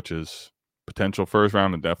he's at, which is potential first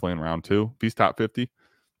round and definitely in round 2, if he's top 50,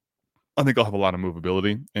 I think I'll have a lot of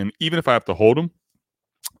movability. And even if I have to hold him,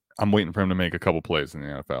 I'm waiting for him to make a couple plays in the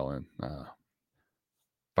NFL and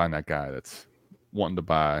find that guy that's wanting to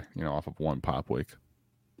buy, off of one pop week.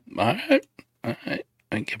 All right. I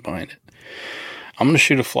can get behind it. I'm going to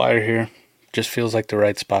shoot a flyer here. Just feels like the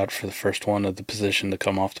right spot for the first one of the position to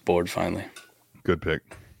come off the board finally. Good pick.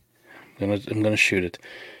 I'm gonna shoot it.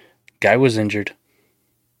 Guy was injured.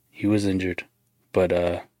 He was injured. But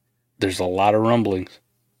there's a lot of rumblings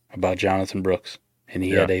about Jonathan Brooks. And he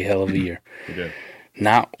had a hell of a year. He did.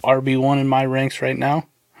 Not RB1 in my ranks right now,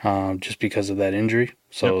 just because of that injury.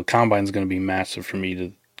 So the combine's going to be massive for me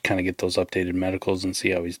to kind of get those updated medicals and see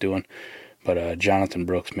how he's doing. But Jonathan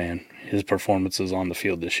Brooks, man, his performances on the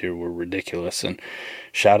field this year were ridiculous. And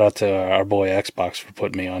shout out to our boy Xbox for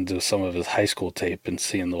putting me onto some of his high school tape and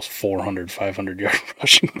seeing those 400, 500-yard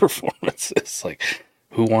rushing performances. Like,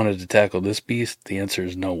 who wanted to tackle this beast? The answer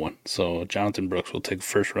is no one. So Jonathan Brooks will take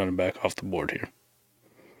first running back off the board here.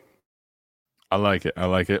 I like it.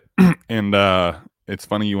 And it's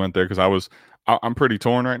funny you went there because I'm pretty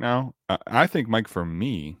torn right now. I think, Mike, for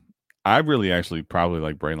me, I really actually probably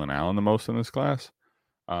like Braylon Allen the most in this class.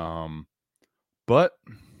 But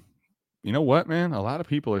you know what, man? A lot of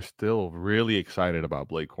people are still really excited about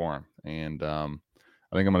Blake Corum. And I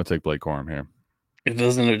think I'm going to take Blake Corum here.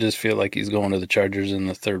 Doesn't it just feel like he's going to the Chargers in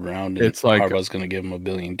the third round and it's like Harbaugh's going to give him 1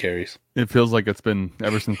 billion carries? It feels like it's been,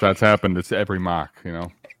 ever since that's happened, it's every mock,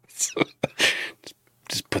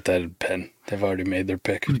 Just put that in pen. They've already made their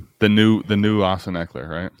pick. The new Austin Eckler,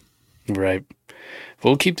 right? Right.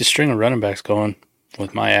 We'll keep the string of running backs going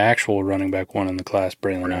with my actual running back one in the class,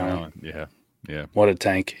 Braylon Allen. Yeah. What a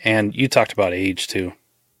tank. And you talked about age, too.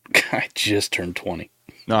 Guy just turned 20.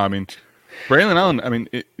 No, I mean, Braylon Allen,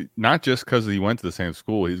 not just because he went to the same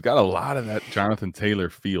school. He's got a lot of that Jonathan Taylor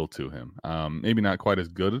feel to him. Maybe not quite as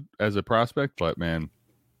good as a prospect, but, man,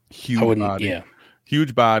 huge body. Yeah.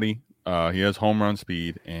 Huge body. He has home run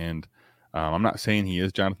speed, and I'm not saying he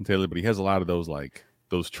is Jonathan Taylor, but he has a lot of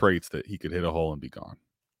those traits that he could hit a hole and be gone.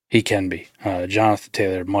 He can be. Jonathan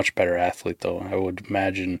Taylor, much better athlete, though. I would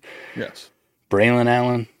imagine. Yes. Braylon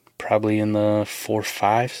Allen, probably in the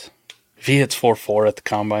 4.5s. If he hits 4.4 at the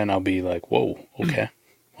combine, I'll be like, whoa, okay.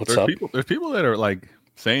 What's up? There's people that are like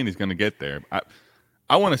saying he's going to get there.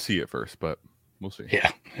 I want to see it first, but we'll see.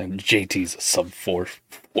 Yeah, and JT's a sub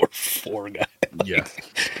 4.4 guy. Yeah.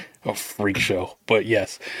 A freak show. But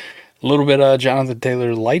yes, a little bit Jonathan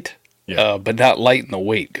Taylor light, but not light in the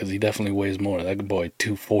weight because he definitely weighs more. That boy,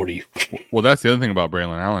 240. Well, that's the other thing about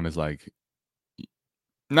Braylon Allen is like,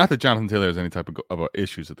 not that Jonathan Taylor has any type of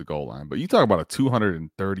issues at the goal line, but you talk about a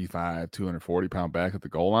 235, 240-pound back at the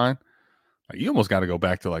goal line, like, you almost got to go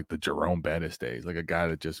back to like the Jerome Bettis days, like a guy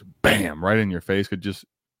that just, bam, right in your face could just,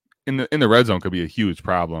 in the red zone could be a huge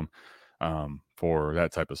problem for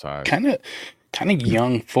that type of size. Kind of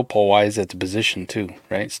young football-wise at the position, too,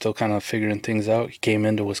 right? Still kind of figuring things out. He came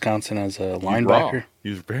into Wisconsin as a linebacker.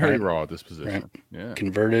 He was very raw at this position. Right. Yeah.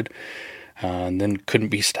 Converted, and then couldn't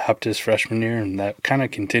be stopped his freshman year, and that kind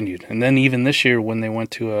of continued. And then even this year when they went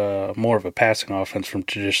to more of a passing offense from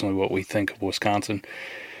traditionally what we think of Wisconsin,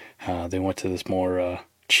 they went to this more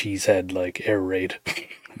cheesehead, like air raid.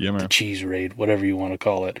 Yeah, man. The cheese raid, whatever you want to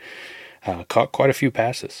call it. Caught quite a few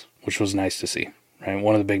passes, which was nice to see. Right,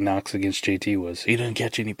 one of the big knocks against JT was he didn't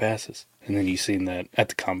catch any passes, and then you seen that at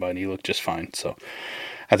the combine he looked just fine. So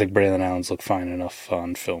I think Braylon Allen's looked fine enough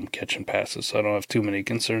on film catching passes. So I don't have too many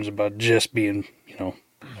concerns about just being a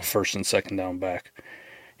first and second down back.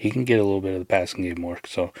 He can get a little bit of the passing game work.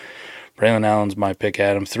 So Braylon Allen's my pick.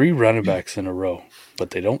 Adam, 3 running backs in a row,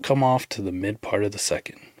 but they don't come off to the mid part of the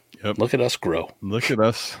second. Yep. Look at us grow. Look at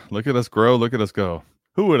us grow. Look at us go.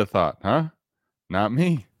 Who would have thought, huh? Not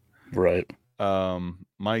me. Right.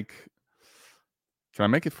 Mike, can I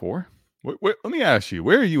make it 4? Let me ask you,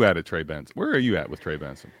 where are you at Trey Benson? Where are you at with Trey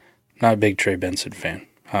Benson? Not a big Trey Benson fan.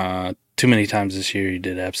 Too many times this year he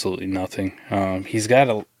did absolutely nothing. He's got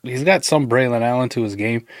some Braylon Allen to his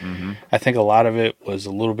game. Mm-hmm. I think a lot of it was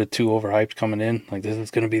a little bit too overhyped coming in. Like, this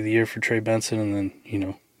is going to be the year for Trey Benson, and then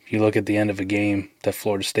You look at the end of a game that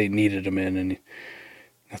Florida State needed him in, and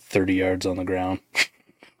 30 yards on the ground,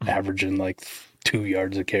 averaging like 2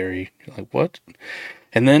 yards a carry. You're like, what?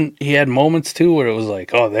 And then he had moments, too, where it was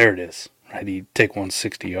like, oh, there it is. Right? He'd take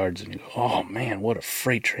 160 yards, and you go, oh, man, what a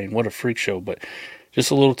freight train, what a freak show. But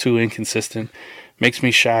just a little too inconsistent. Makes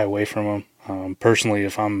me shy away from him. Personally,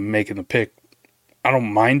 if I'm making the pick, I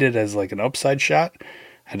don't mind it as like an upside shot.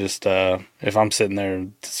 I just, if I'm sitting there,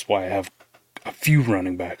 that's why I have a few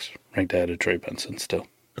running backs ranked ahead of Trey Benson still.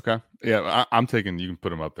 Okay. Yeah, I'm taking, you can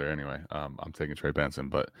put him up there anyway. I'm taking Trey Benson,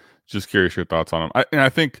 but just curious your thoughts on him. I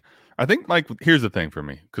think, Mike, here's the thing for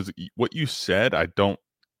me, because what you said, I don't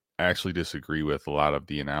actually disagree with a lot of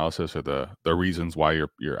the analysis or the reasons why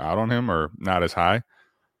you're out on him or not as high.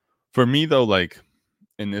 For me, though, like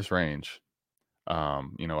in this range,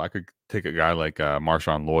 I could take a guy like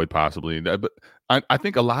Marshawn Lloyd possibly, but I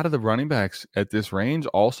think a lot of the running backs at this range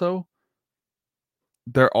also,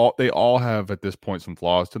 they all have at this point some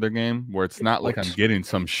flaws to their game where it's not like I'm getting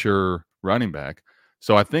some sure running back.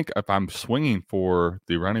 So I think if I'm swinging for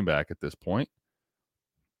the running back at this point,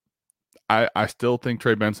 I still think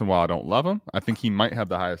Trey Benson, while I don't love him, I think he might have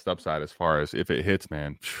the highest upside as far as if it hits,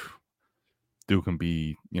 man. Duke can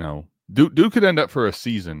be, Duke could end up for a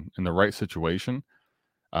season in the right situation,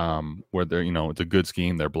 where they're, it's a good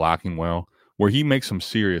scheme, they're blocking well, where he makes some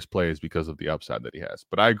serious plays because of the upside that he has.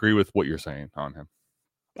 But I agree with what you're saying on him.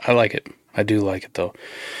 I like it. I do like it, though.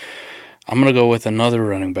 I'm going to go with another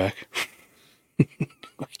running back.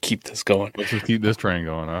 Keep this going. Let's just keep this train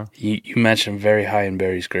going, huh? You mentioned very high in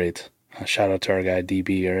Barry's grades. Shout out to our guy,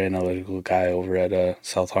 DB, our analytical guy over at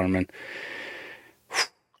South Harmon.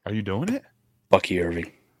 Are you doing it? Bucky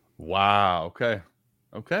Irving. Wow. Okay.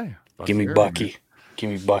 Give me Bucky. Give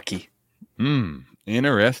me Bucky.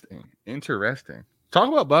 Interesting. Talk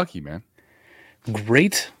about Bucky, man.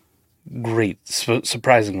 Great.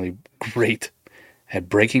 Surprisingly great at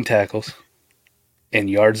breaking tackles and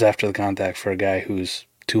yards after the contact for a guy who's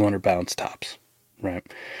 200 pounds tops, right?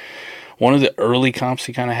 One of the early comps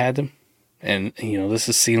he kind of had them, and, this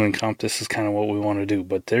is ceiling comp. This is kind of what we want to do,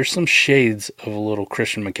 but there's some shades of a little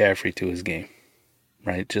Christian McCaffrey to his game,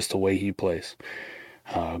 right? Just the way he plays.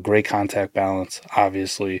 Great contact balance,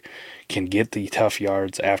 obviously, can get the tough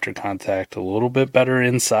yards after contact a little bit better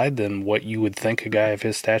inside than what you would think a guy of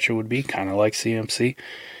his stature would be, kind of like CMC.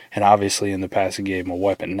 And obviously in the passing game, a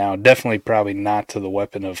weapon. Now, definitely probably not to the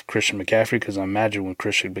weapon of Christian McCaffrey, because I imagine when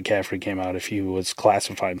Christian McCaffrey came out, if he was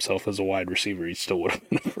classifying himself as a wide receiver, he still would have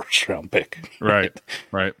been a first-round pick. Right.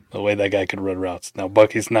 The way that guy could run routes. Now,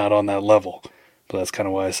 Bucky's not on that level, but that's kind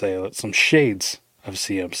of why I say some shades of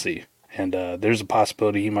CMC. And there's a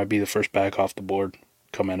possibility he might be the first back off the board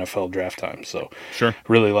come NFL draft time. So, sure,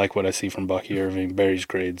 really like what I see from Bucky Irving. Barry's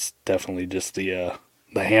grades definitely just the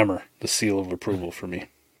hammer, the seal of approval for me.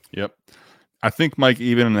 Yep, I think, Mike,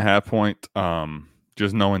 even in the half point,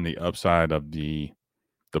 just knowing the upside of the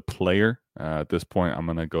player at this point, I'm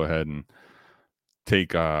gonna go ahead and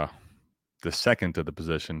take the second to the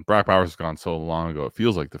position. Brock Bowers has gone so long ago; it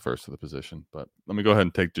feels like the first to the position. But let me go ahead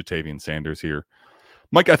and take Jatavian Sanders here.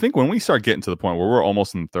 Mike, I think when we start getting to the point where we're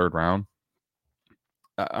almost in the third round,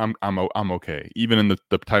 I'm okay. Even in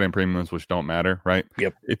the tight end premiums, which don't matter, right?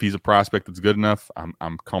 Yep. If he's a prospect that's good enough,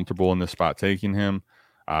 I'm comfortable in this spot taking him.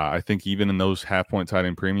 I think even in those half point tight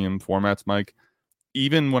end premium formats, Mike,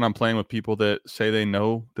 even when I'm playing with people that say they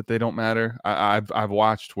know that they don't matter, I've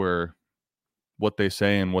watched where what they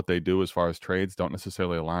say and what they do as far as trades don't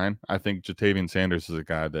necessarily align. I think Jatavian Sanders is a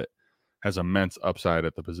guy that has immense upside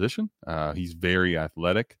at the position. He's very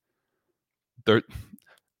athletic.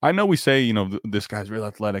 I know we say, this guy's real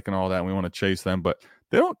athletic and all that, and we want to chase them, but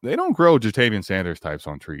they don't grow Jatavian Sanders types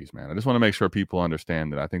on trees, man. I just want to make sure people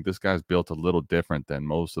understand that I think this guy's built a little different than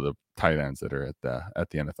most of the tight ends that are at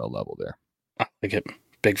the NFL level there. I like it.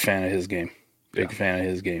 Big fan of his game. Fan of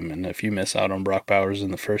his game. And if you miss out on Brock Bowers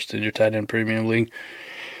in the first in your tight end premium league,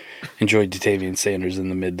 enjoy Jatavian Sanders in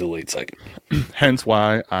the mid to late second. Hence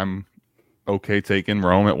why I'm okay taking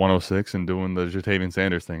Rome at 106 and doing the Jatavian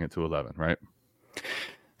Sanders thing at 211, right?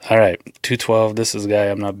 All right, 212. This is a guy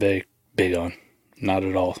I'm not big on, not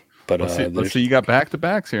at all. But let's see. You got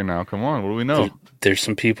back-to-backs here now. Come on, what do we know? There's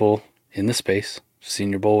some people in the space.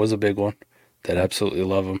 Senior Bowl was a big one that absolutely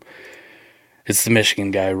love him. It's the Michigan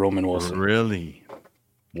guy, Roman Wilson. Really?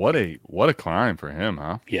 What a climb for him,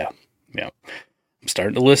 huh? Yeah. I'm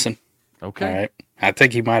starting to listen. Okay. All right. I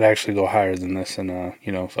think he might actually go higher than this, and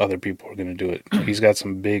if other people are going to do it. He's got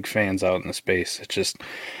some big fans out in the space.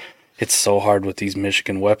 It's so hard with these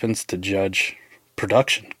Michigan weapons to judge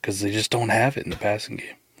production because they just don't have it in the passing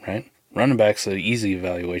game, right? Running back's an easy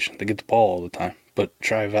evaluation. They get the ball all the time. but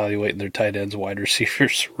try evaluating their tight ends, wide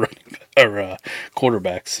receivers,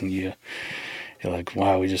 quarterbacks, and you're like,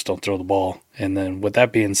 wow, we just don't throw the ball. And then with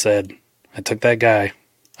that being said, I took that guy.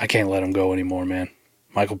 I can't let him go anymore, man.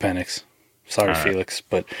 Michael Penix. Sorry, right. Felix,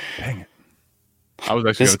 but dang it. I was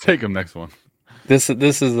actually going to take him next one. This is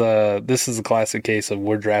a classic case of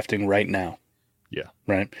we're drafting right now. Yeah.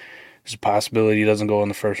 Right? There's a possibility he doesn't go in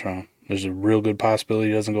the first round. There's a real good possibility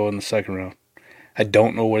he doesn't go in the second round. I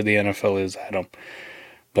don't know where the NFL is at him.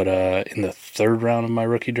 But in the third round of my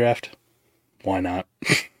rookie draft, why not?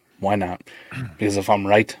 Why not? Because if I'm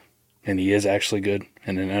right and he is actually good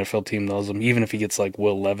and an NFL team loves him, even if he gets like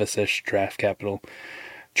Will Levis-ish draft capital,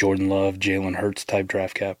 Jordan Love, Jalen Hurts type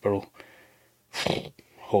draft capital,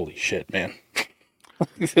 holy shit, man.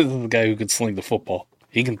 This is the guy who could sling the football.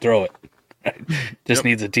 He can throw it. Right? Just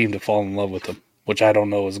needs a team to fall in love with him, which I don't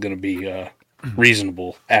know is going to be a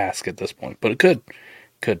reasonable ask at this point, but it could.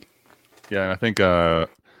 Yeah, and I think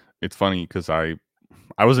it's funny because I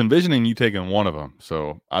was envisioning you taking one of them,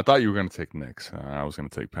 so I thought you were going to take Nix. I was going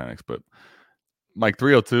to take Penix, but like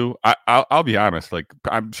 302, I'll be honest. Like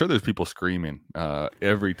I'm sure there's people screaming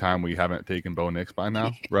every time we haven't taken Bo Nix by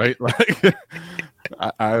now, right? Like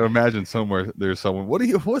I imagine somewhere there's someone.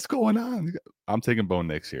 What's going on? I'm taking Bo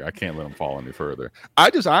Nix here. I can't let him fall any further. I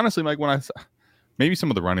just honestly like when maybe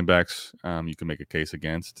some of the running backs you can make a case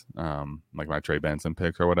against, like my Trey Benson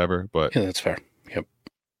picks or whatever. But yeah, that's fair. Yep.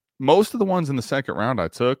 Most of the ones in the second round I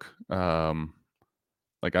took.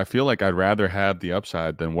 Like I feel like I'd rather have the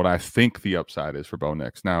upside than what I think the upside is for Bo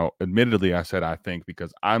Nix. Now, admittedly, I said I think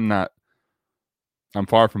because I'm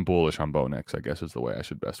far from bullish on Bo Nix, I guess is the way I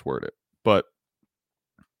should best word it. But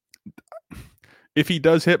if he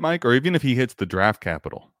does hit, Mike, or even if he hits the draft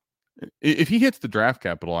capital, if he hits the draft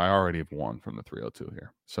capital, I already have won from the 302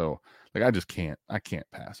 here. So like I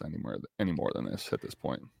can't pass any more than this at this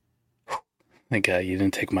point. Thank God you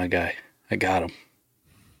didn't take my guy. I got him.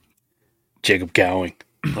 Jacob Gowing.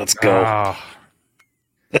 Let's go.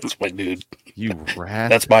 That's my dude. You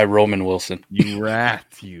rat. That's my Roman Wilson. You rat,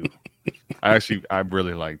 you. I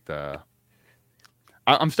really liked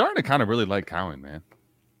I'm starting to kind of really like Cowan, man.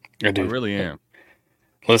 I really am.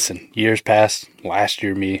 Listen, years past, last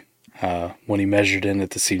year me, when he measured in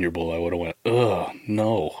at the Senior Bowl, I would have went, ugh,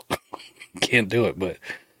 no. Can't do it. But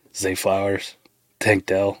Zay Flowers, Tank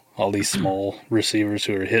Dell, all these small receivers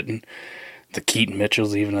who are hitting, the Keaton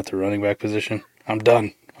Mitchells even at the running back position. I'm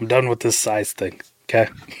done. I'm done with this size thing. Okay?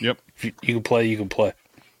 Yep. If you can play, you can play.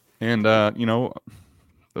 And,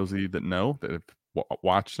 those of you that know, that have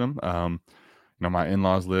watched them, my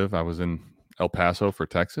in-laws live. I was in El Paso for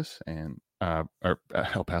Texas and or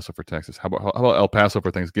El Paso for Texas. How about El Paso for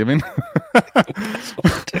Thanksgiving?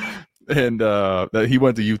 And he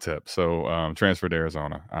went to UTEP, so transferred to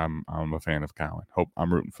Arizona. I'm a fan of Cowan.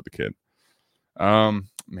 I'm rooting for the kid.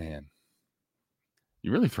 Man,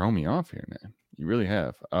 you really throw me off here, man. You really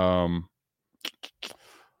have. I'm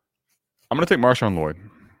gonna take Marshawn Lloyd.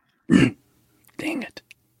 Dang it.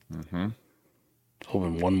 Mm-hmm.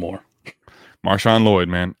 Hoping one more. Marshawn Lloyd,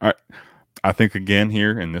 man. I think again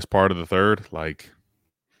here in this part of the third, like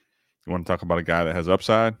you want to talk about a guy that has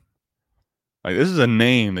upside. Like this is a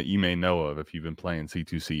name that you may know of if you've been playing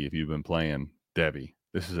C2C, if you've been playing Debbie.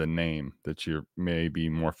 This is a name that you may be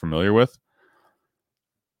more familiar with.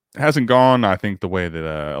 It hasn't gone, I think, the way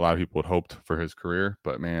that a lot of people had hoped for his career.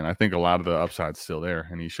 But man, I think a lot of the upside's still there,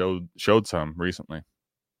 and he showed some recently.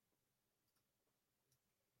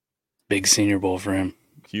 Big Senior Bowl for him.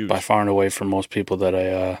 Huge. By far and away from most people that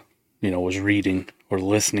I was reading or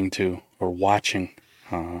listening to or watching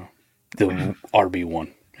the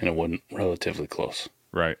RB1, and it wasn't relatively close.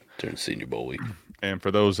 Right. During Senior Bowl week. And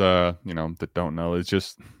for those that don't know, it's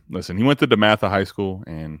just listen, he went to DeMatha High School,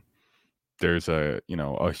 and there's a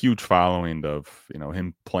huge following of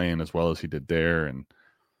him playing as well as he did there, and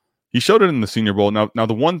he showed it in the Senior Bowl. Now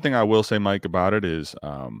the one thing I will say, Mike, about it is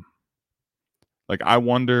I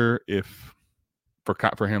wonder if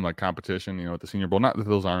for him, like competition, at the Senior Bowl, not that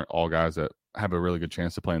those aren't all guys that have a really good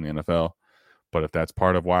chance to play in the NFL, but if that's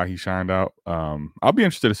part of why he shined out, I'll be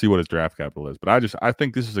interested to see what his draft capital is. But I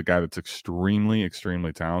think this is a guy that's extremely,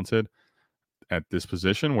 extremely talented at this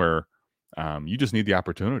position where you just need the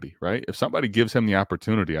opportunity, right? If somebody gives him the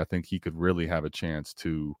opportunity, I think he could really have a chance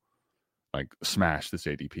to smash this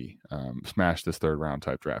ADP, smash this third round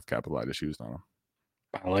type draft capital I just used on him.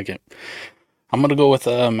 I like it. I'm going to go with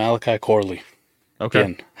Malachi Corley. Okay.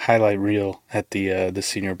 Again, highlight reel at the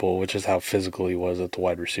Senior Bowl, which is how physical he was at the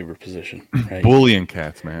wide receiver position. Right? Bullying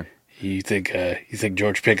cats, man. You think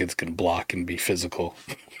George Pickett's going to block and be physical?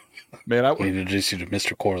 Man, I need to introduce you to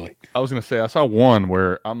Mr. Corley. I was going to say, I saw one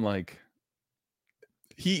where I'm like,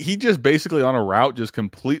 he just basically on a route just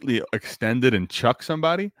completely extended and chucked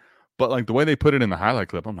somebody. But like the way they put it in the highlight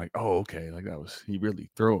clip, I'm like, oh, okay, like he really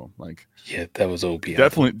threw him. Like, yeah, that was OP.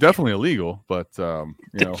 Definitely illegal, but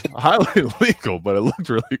highly illegal. But it looked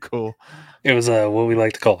really cool. It was what we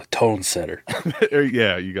like to call a tone setter.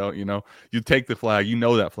 Yeah, you go. You take the flag.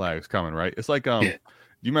 That flag is coming, right? It's like you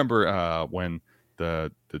remember when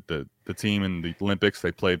the team in the Olympics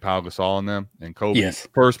they played Pau Gasol on them, and Kobe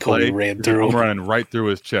first play ran through, running right through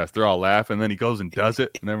his chest. They're all laughing, and then he goes and does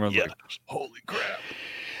it, and everyone's like, "Holy crap!"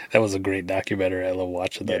 That was a great documentary. I love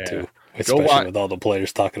watching that too, especially with all the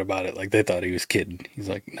players talking about it. Like they thought he was kidding. He's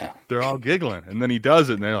like, "No." They're all giggling, and then he does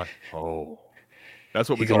it, and they're like, "Oh." That's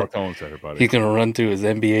what we call a tone setter, buddy. He's gonna run through his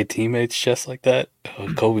NBA teammates just like that.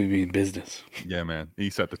 Oh, Kobe being business. Yeah, man, he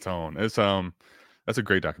set the tone. It's that's a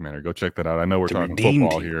great documentary. Go check that out. I know we're talking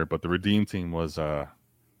football here, but the Redeem Team was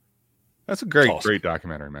that's a great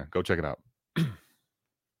documentary, man. Go check it out.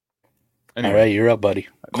 Anyway, all right, you're up, buddy.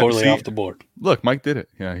 Corley off the board. Look, Mike did it.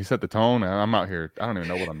 Yeah, he set the tone. And I'm out here. I don't even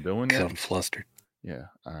know what I'm doing yet. I'm flustered. Yeah.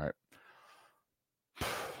 All right.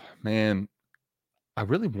 Man, I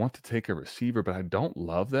really want to take a receiver, but I don't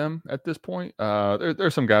love them at this point.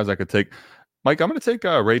 There's some guys I could take. Mike, I'm going to take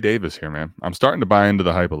Ray Davis here, man. I'm starting to buy into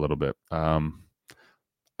the hype a little bit.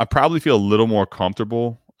 I probably feel a little more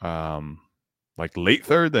comfortable, like late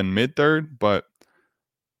third than mid third, but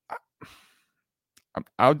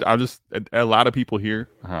I'll just a lot of people here.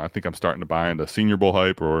 I think I'm starting to buy into Senior Bowl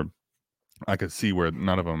hype, or I could see where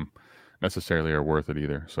none of them necessarily are worth it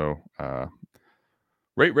either. So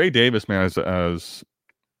Ray Davis, man, is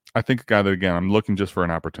I think a guy that again I'm looking just for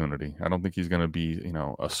an opportunity. I don't think he's going to be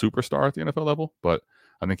a superstar at the NFL level, but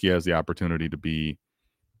I think he has the opportunity to be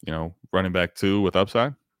running back 2 with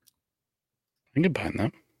upside. I can get behind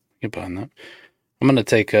that. I'm going to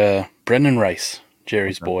take Brendan Rice,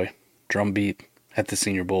 Jerry's boy, drum beat at the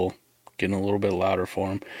Senior Bowl, getting a little bit louder for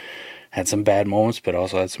him. Had some bad moments, but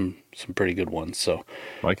also had some pretty good ones. So,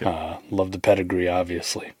 like it. Love the pedigree,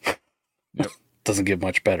 obviously. Yep. Doesn't get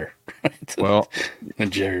much better, right? Well, than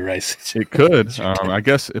Jerry Rice. It could. I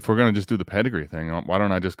guess if we're going to just do the pedigree thing, why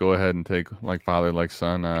don't I just go ahead and take like father, like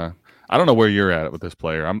son? I don't know where you're at with this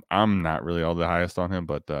player. I'm not really all the highest on him,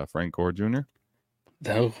 but Frank Gore Jr.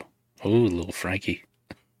 Oh, little Frankie.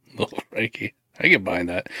 I get behind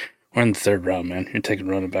that. We're in the 3rd round, man. You're taking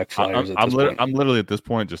running back flyers at this point. I'm literally at this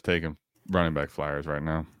point just taking running back flyers right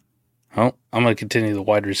now. Oh, I'm going to continue the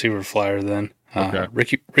wide receiver flyer then. Okay.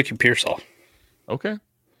 Ricky Pearsall. Okay.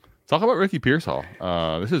 Talk about Ricky Pearsall.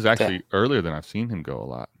 This is actually earlier than I've seen him go a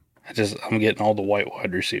lot. I'm getting all the white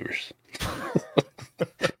wide receivers.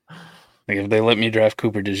 Like if they let me draft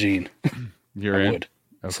Cooper DeJean, I would.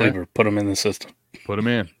 Okay. Sleeper, put him in the system. Put him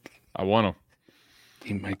in. I want him.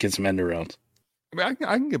 He might get some end arounds. I mean,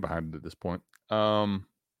 I can get behind it at this point.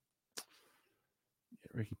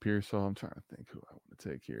 Ricky Pearsall. I'm trying to think who I want to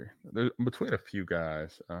take here. There's between a few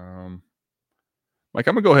guys. Like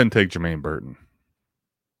I'm gonna go ahead and take Jermaine Burton.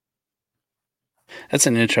 That's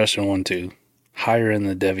an interesting one too. Higher in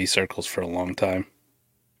the Devy circles for a long time.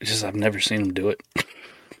 It's just I've never seen him do it.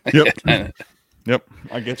 Yep. Yep.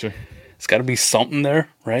 I get you. It's got to be something there,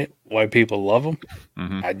 right? Why people love him.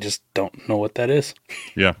 Mm-hmm. I just don't know what that is.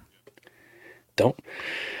 Yeah. Don't.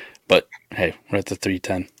 But hey, we're at the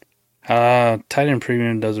 310. Tight end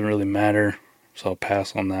premium doesn't really matter, so I'll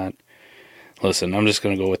pass on that. Listen, I'm just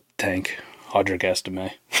gonna go with Tank, Audric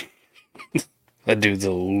Estime. That dude's at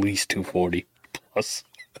least 240 plus.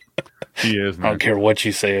 He is, man. I don't care what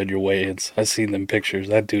you say on your weigh-ins. I've seen them pictures.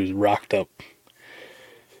 That dude's rocked up.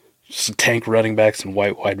 Just Tank running backs and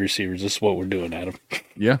white wide receivers. This is what we're doing, Adam.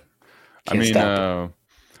 Yeah. I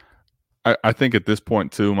think at this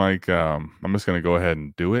point too, Mike, I'm just going to go ahead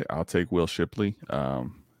and do it. I'll take Will Shipley. You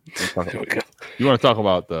want to talk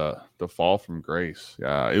about the fall from grace?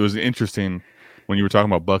 It was interesting when you were talking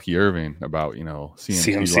about Bucky Irving about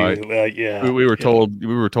CMC. Yeah, we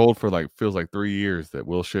were told for like feels like 3 years that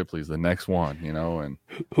Will Shipley's the next one. And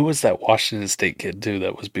who was that Washington State kid too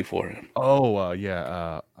that was before him?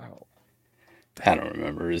 I don't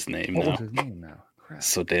remember his name. What was his name now? Crap.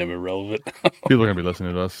 So damn irrelevant. People are gonna be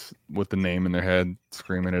listening to us with the name in their head,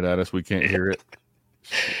 screaming it at us. We can't hear it.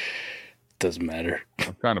 Doesn't matter.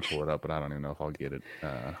 I'm trying to pull it up, but I don't even know if I'll get it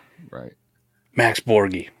right. Max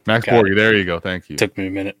Borghi. There you go. Thank you. Took me a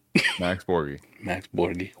minute. Max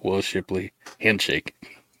Borghi. Will Shipley. Handshake.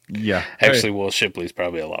 Yeah. Actually, Will Shipley's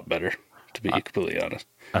probably a lot better, to be completely honest.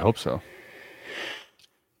 I hope so.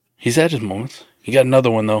 He's had his moments. You got another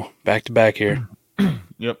one, though. Back to back here.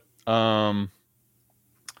 Yep. Let's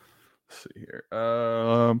see here.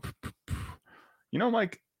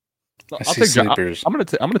 Mike, I'll take sleepers. I'm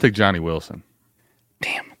gonna take Johnny Wilson.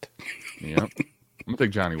 Damn it. Yep. I'm gonna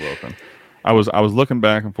take Johnny Wilson. I was looking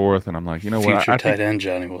back and forth, and I'm like, you know what? Future tight end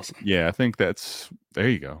Johnny Wilson. Yeah, I think there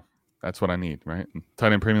you go. That's what I need, right?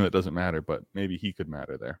 Tight end premium that doesn't matter, but maybe he could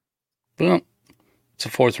matter there. Well, it's a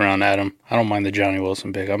 4th round, Adam. I don't mind the Johnny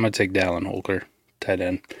Wilson pick. I'm gonna take Dallin Holker, tight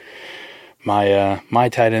end. My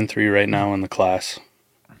tight end 3 right now in the class,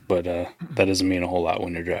 but that doesn't mean a whole lot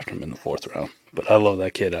when you're drafting him in the 4th round. But I love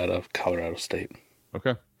that kid out of Colorado State.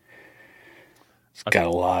 Okay. He's got a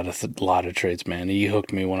lot of traits, man. He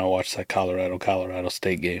hooked me when I watched that Colorado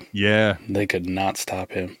State game. Yeah. They could not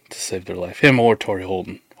stop him to save their life. Him or Torrey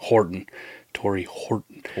Horton. Tory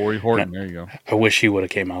Horton, there you go. I wish he would have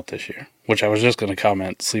came out this year, which I was just going to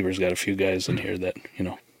comment. Sleeper's got a few guys in here that,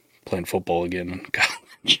 playing football again in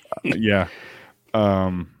college. Yeah.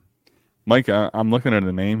 Mike, I'm looking at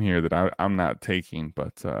a name here that I'm not taking,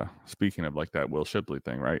 but speaking of like that Will Shipley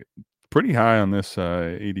thing, right? Pretty high on this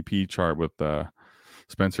ADP chart with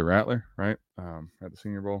Spencer Rattler, right? At the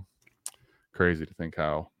Senior Bowl. Crazy to think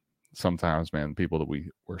how sometimes, man, people that we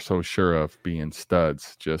were so sure of being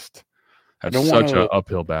studs just have such an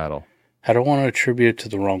uphill battle. I don't want to attribute it to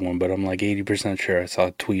the wrong one, but I'm like 80% sure I saw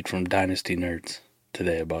a tweet from Dynasty Nerds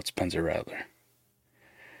today about Spencer Rattler.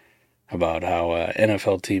 About how an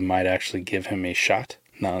NFL team might actually give him a shot.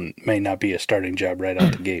 Now, it may not be a starting job right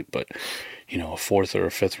out the gate, but, a 4th or a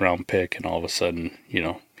 5th round pick, and all of a sudden,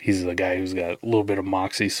 he's the guy who's got a little bit of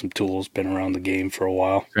moxie, some tools, been around the game for a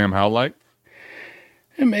while. Sam Howell-like?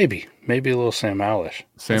 And maybe a little Sam Howell-ish.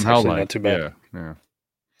 Sam Howell-like, not too bad. Yeah.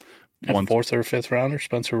 A 4th or 5th rounder,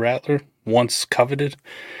 Spencer Rattler, once coveted,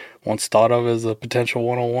 once thought of as a potential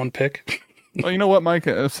 101 pick. Well, you know what, Mike?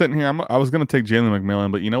 Sitting here, I was going to take Jalen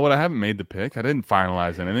McMillan, but you know what? I haven't made the pick. I didn't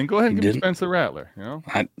finalize anything. Go ahead and give me Spencer Rattler.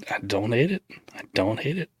 I don't hate it.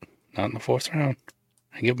 Not in the 4th round.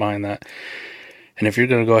 I get behind that. And if you're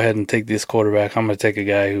going to go ahead and take this quarterback, I'm going to take a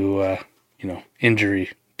guy who, injury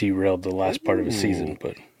derailed the last part of his season,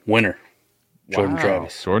 but winner, Jordan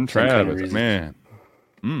Travis. Jordan Travis, man.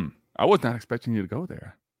 I was not expecting you to go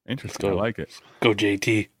there. Interesting. I like it. Go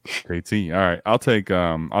JT. JT. All right. I'll take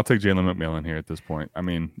Jalen McMillan here at this point. I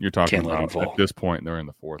mean, you're talking about at this point they're in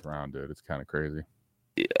the 4th round, dude. It's kind of crazy.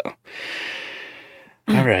 Yeah.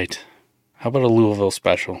 All right. How about a Louisville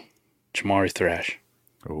special? Jamari Thrash.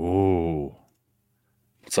 Oh.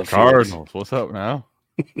 What's up, Cardinals? Felix? What's up now?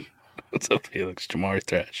 What's up, Felix? Jamari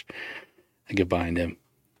Thrash. I get behind him.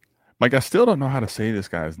 Mike, I still don't know how to say this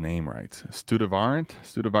guy's name right. Studevant?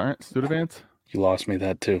 You lost me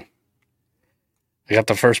that too. I got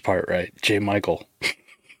the first part right. J. Michael.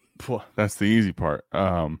 That's the easy part.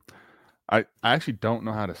 I actually don't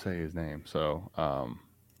know how to say his name, so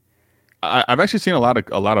I've actually seen a lot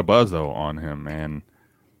of buzz though on him, and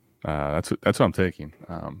that's what I'm taking.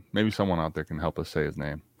 Maybe someone out there can help us say his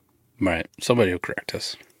name. Right. Somebody will correct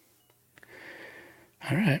us.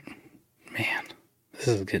 All right. Man, this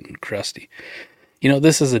is getting crusty.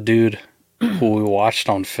 This is a dude who we watched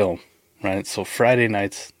on film, right? So Friday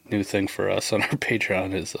nights, new thing for us on our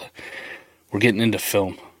Patreon is we're getting into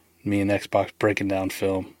film. Me and Xbox breaking down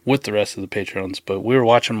film with the rest of the Patreons. But we were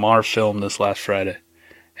watching Marv film this last Friday.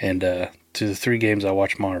 And to the 3 games I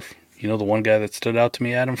watched Marv. The one guy that stood out to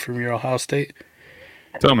me, Adam, from your Ohio State?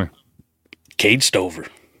 Tell me. Cade Stover.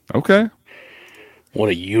 Okay. What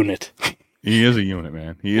a unit. He is a unit,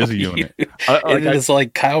 man. He is a unit. It's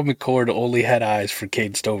like Kyle McCord only had eyes for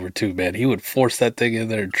Cade Stover, too, man. He would force that thing in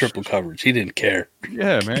there in triple coverage. He didn't care.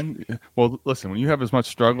 Yeah, man. Well, listen, when you have as much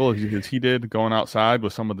struggle as he did going outside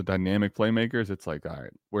with some of the dynamic playmakers, it's like, all right,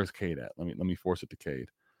 where's Cade at? Let me force it to Cade.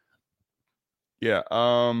 Yeah.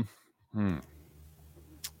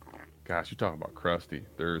 Gosh, you talking about crusty.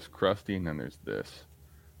 There's crusty, and then there's this.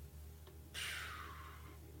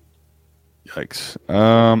 Yikes.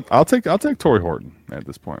 I'll take Torrey Horton at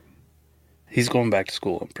this point. He's going back to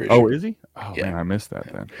school, I'm pretty sure. Oh, is he? Oh, yeah. Man, I missed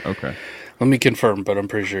that then. Okay. Let me confirm, but I'm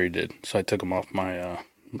pretty sure he did. So I took him off my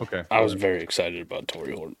okay. I was very excited about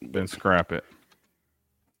Torrey Horton. Then scrap it.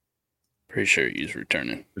 Pretty sure he's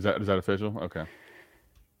returning. Is that official? Okay.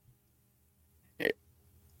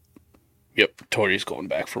 Yep, Torrey's going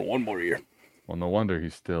back for 1 more year. Well, no wonder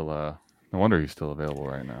he's still available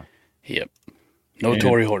right now. Yep. No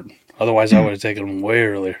Torrey Horton. Otherwise, I would have taken him way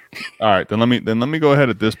earlier. All right, then let me go ahead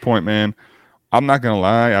at this point, man. I'm not gonna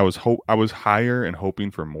lie. I was higher and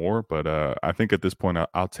hoping for more, but I think at this point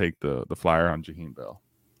I'll take the flyer on Jaheim Bell.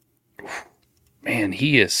 Man,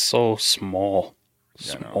 he is so small.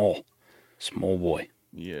 Small boy.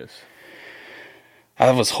 Yes.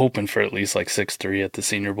 I was hoping for at least like 6'3" at the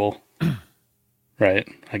Senior Bowl. Right?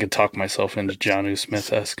 I could talk myself into Jonnu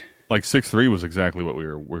Smith-esque. Like 6'3" was exactly what we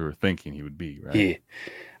were thinking he would be, right? Yeah.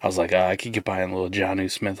 I was like, I could get behind a little Jonnu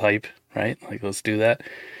Smith hype, right? Like, let's do that.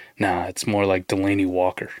 Nah, it's more like Delaney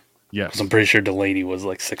Walker. Yes. Because I'm pretty sure Delaney was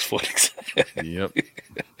like 6 foot. Yep.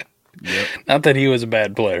 Not that he was a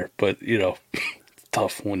bad player, but, you know, it's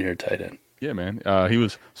tough when you're a tight end. Yeah, man. He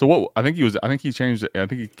was so what I think he changed it. I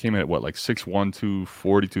think he came in at what, like 6'1",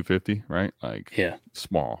 240, 250, right? Like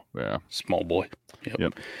small. Yeah. Small boy.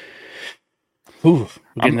 Yep. Ooh,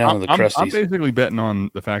 we're getting down to the crusties. I'm basically betting on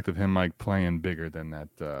the fact of him like playing bigger than that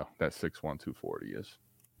 6'1", 240 is.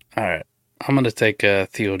 All right. I'm gonna take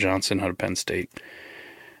Theo Johnson out of Penn State.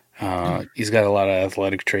 He's got a lot of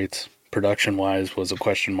athletic traits. Production wise was a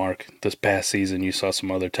question mark. This past season you saw some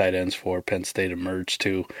other tight ends for Penn State emerge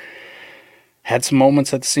too. Had some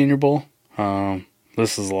moments at the Senior Bowl.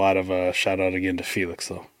 This is a lot of shout out again to Felix,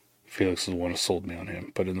 though. Felix is the one who sold me on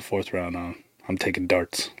him. But in the 4th round, I'm taking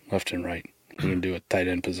darts left and right. We're going to do a tight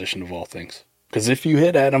end position of all things. Because if you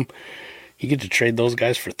hit at him, you get to trade those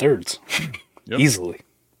guys for thirds easily.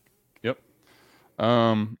 Yep.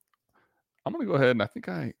 I'm going to go ahead and I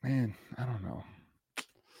don't know.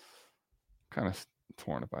 Kind of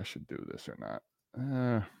torn if I should do this or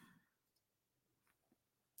not.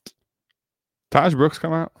 Taj Brooks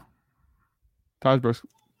come out? Taj Brooks.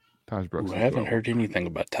 Ooh, I haven't heard anything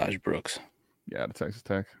about Taj Brooks. Yeah, the Texas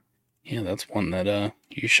Tech. Yeah, that's one that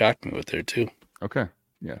you shocked me with there too. Okay.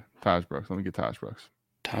 Yeah, Taj Brooks. Let me get Taj Brooks.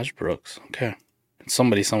 Taj Brooks. Okay. And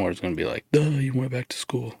somebody somewhere is going to be like, duh, you went back to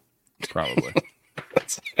school. Probably.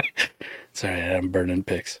 Sorry, I'm burning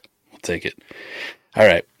picks. We'll take it. All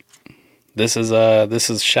right. This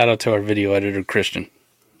is shout out to our video editor, Christian.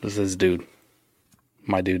 This is dude.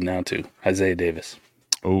 My dude now too, Isaiah Davis.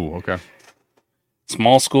 Oh, okay.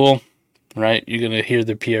 Small school, right? You're gonna hear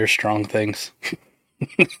the Pierre Strong things.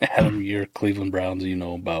 Adam, you're Cleveland Browns. You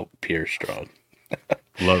know about Pierre Strong.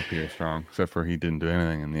 Love Pierre Strong, except for he didn't do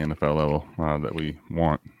anything in the NFL level that we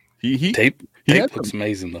want. He tape looks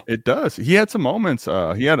amazing though. It does. He had some moments.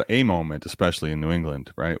 He had a moment, especially in New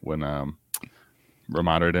England, right when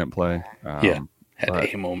Ramondre didn't play. Had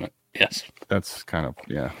a moment. Yes, that's kind of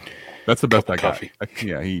That's the best I got.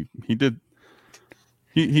 Yeah, he did.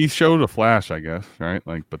 He showed a flash, I guess, right?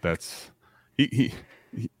 Like, but that's he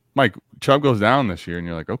Mike Chubb goes down this year, and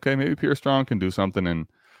you're like, okay, maybe Pierre Strong can do something, and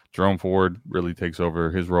Jerome Ford really takes over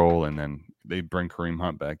his role, and then they bring Kareem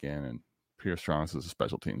Hunt back in, and Pierre Strong is a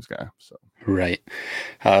special teams guy. So right,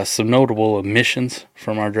 some notable omissions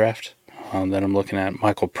from our draft that I'm looking at: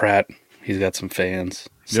 Michael Pratt, he's got some fans.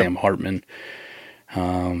 Sam Hartman,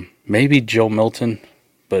 maybe Joe Milton.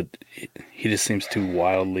 But he just seems too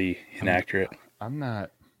wildly inaccurate. I'm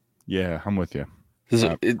not. Yeah, I'm with you.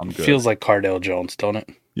 It feels like Cardale Jones, don't it?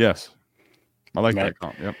 Yes. I like that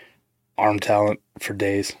comp. Yep. Arm talent for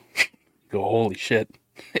days. Go, holy shit.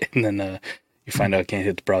 And then you find out can't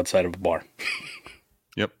hit the broadside of a bar.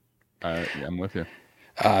 Yep. I'm with you.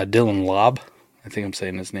 Dylan Lobb. I think I'm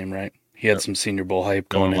saying his name right. He had some Senior Bowl hype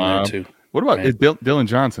going in there, too. What about Dylan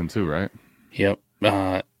Johnson, too, right? Yep.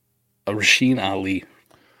 Rasheen Ali.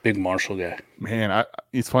 Big Marshall guy. Man,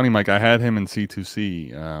 it's funny, Mike. I had him in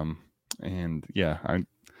C2C, and yeah,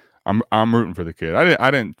 I'm rooting for the kid. I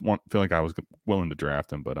didn't feel like I was willing to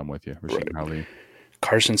draft him, but I'm with you, Rasheen Ali.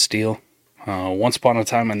 Carson Steele. Once upon a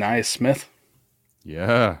time, Anais Smith.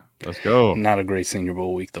 Yeah, let's go. Not a great Senior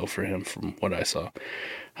Bowl week though for him, from what I saw.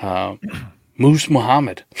 Moose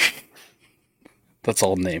Muhammad. That's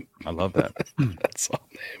all name. I love that. That's all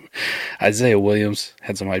name. Isaiah Williams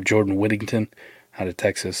had some hype. Jordan Whittington. Out of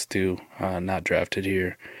Texas, too. Not drafted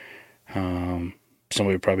here. Somebody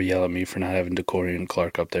would probably yell at me for not having DeCorian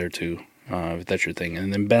Clark up there, too, if that's your thing.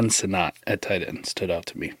 And then Ben Sinnott at tight end stood out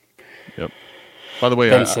to me. Yep. By the way,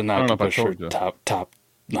 Ben I don't Sinnott know if I push for told you. top,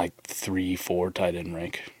 like 3-4 tight end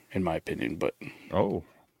rank, in my opinion. But oh,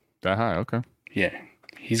 that high? Okay. Yeah.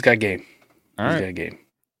 He's got game. All right. He's got game.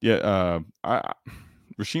 Yeah.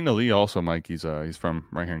 Rasheen Ali also, Mike. He's from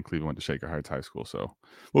right here in Cleveland. Went to Shaker Heights High School, so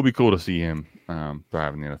it'll be cool to see him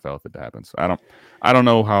thrive in the NFL if it happens. I don't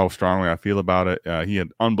know how strongly I feel about it. He had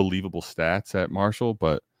unbelievable stats at Marshall,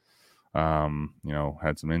 but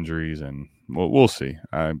had some injuries, and we'll see.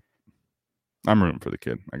 I'm rooting for the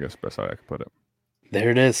kid. I guess best way I could put it.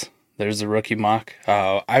 There it is. There's the rookie mock.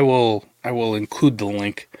 I will include the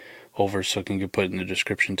link over so I can get put in the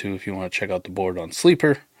description too if you want to check out the board on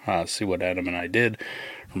Sleeper. See what Adam and I did.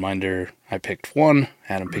 Reminder, I picked 1,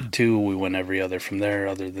 Adam picked 2. We went every other from there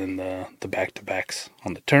other than the back-to-backs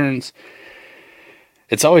on the turns.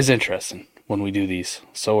 It's always interesting when we do these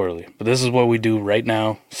so early. But this is what we do right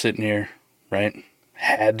now, sitting here, right?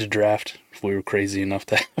 Had to draft if we were crazy enough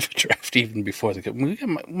to have a draft even before the... We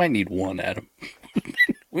might need one, Adam.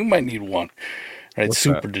 We might need one. Right? What's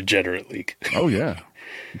Super that? Degenerate League. Oh, yeah.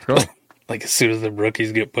 Let's go. Like as soon as the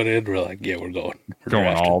rookies get put in, we're like, yeah, we're going. We're Going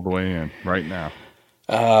drafting. all the way in right now.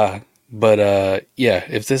 But yeah,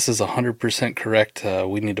 if this is 100% correct,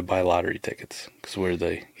 we need to buy lottery tickets because we're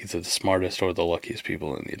either the smartest or the luckiest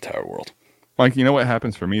people in the entire world. Like, you know what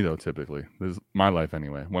happens for me, though, typically? This is my life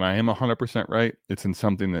anyway. When I am 100% right, it's in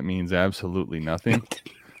something that means absolutely nothing.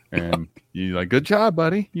 And you're like, good job,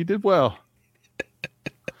 buddy. You did well.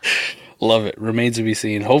 Love it. Remains to be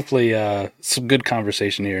seen. Hopefully, some good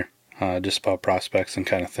conversation here. Just about prospects and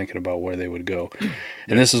kind of thinking about where they would go.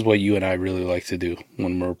 And this is what you and I really like to do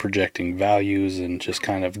when we're projecting values and just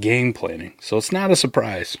kind of game planning. So it's not a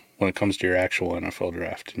surprise when it comes to your actual NFL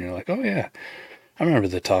draft. And you're like, oh, yeah, I remember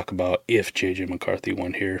the talk about if J.J. McCarthy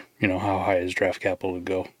went here, how high his draft capital would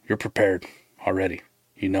go. You're prepared already,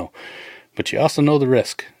 But you also know the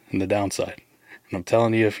risk and the downside. And I'm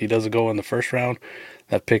telling you, if he doesn't go in the first round,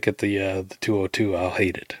 that pick at the 202, I'll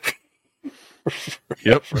hate it.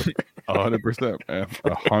 Yep. 100%, man.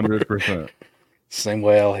 100%. Same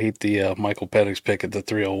way I'll hate the Michael Penix pick at the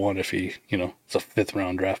 301 if he, it's a 5th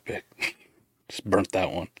round draft pick. Just burnt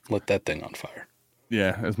that one. Lit that thing on fire.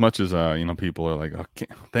 Yeah, as much as people are like,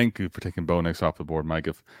 thank you for taking Bo Nix off the board, Mike.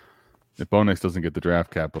 If Bo Nix doesn't get the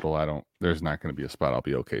draft capital, there's not going to be a spot I'll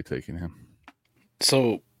be okay taking him.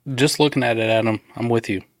 So just looking at it, Adam, I'm with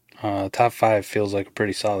you. Top 5 feels like a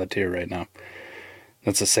pretty solid tier right now.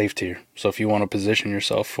 That's a safe tier. So if you want to position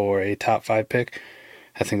yourself for a top 5 pick,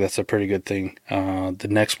 I think that's a pretty good thing. The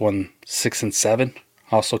next one, 6 and 7,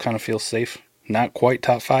 also kind of feels safe. Not quite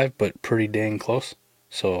top 5, but pretty dang close.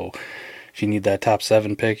 So if you need that top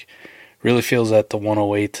 7 pick, really feels at the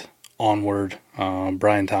 108 onward.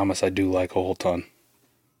 Brian Thomas, I do like a whole ton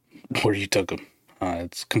where you took him.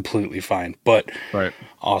 It's completely fine, but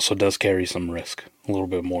also does carry some risk, a little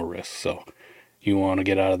bit more risk. So you want to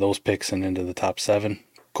get out of those picks and into the top 7,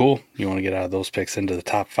 cool. You want to get out of those picks into the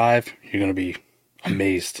top 5, you're going to be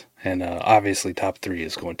amazed. And obviously top 3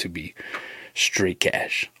 is going to be straight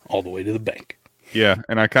cash all the way to the bank. Yeah,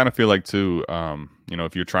 and I kind of feel like too,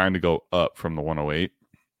 if you're trying to go up from the 108,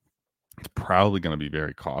 it's probably going to be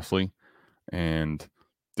very costly. And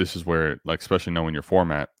this is where, like, especially knowing your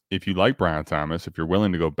format, if you like Brian Thomas, if you're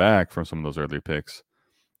willing to go back from some of those earlier picks,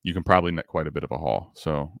 you can probably net quite a bit of a haul.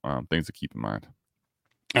 So things to keep in mind.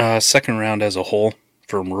 Second round as a whole,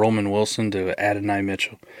 from Roman Wilson to Adonai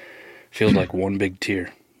Mitchell, feels like one big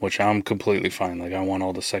tier, which I'm completely fine. Like, I want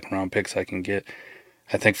all the second round picks I can get.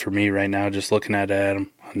 I think for me right now, just looking at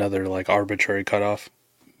Adam, another like arbitrary cutoff,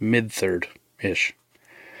 mid-third-ish.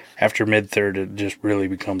 After mid-third, it just really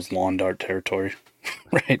becomes lawn dart territory,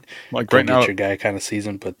 right? Like Go right get now, your guy kind of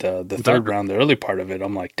season. But the third round, the early part of it,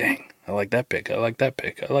 I'm like, dang, I like that pick. I like that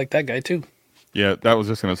pick. I like that guy too. Yeah, that was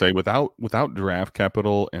just going to say, without draft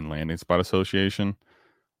capital and landing spot association,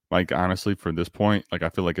 like, honestly, for this point, like, I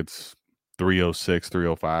feel like it's 306,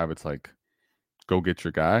 305. It's like, go get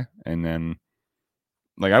your guy. And then,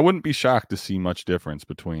 like, I wouldn't be shocked to see much difference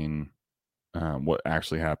between what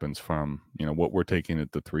actually happens from, what we're taking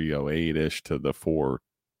at the 308-ish to the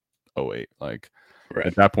 408. Like,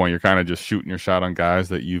 at that point, you're kind of just shooting your shot on guys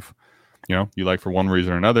that you like for one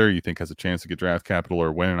reason or another, you think has a chance to get draft capital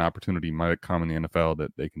or when an opportunity might come in the NFL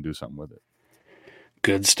that they can do something with it.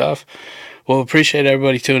 Good stuff. Well, appreciate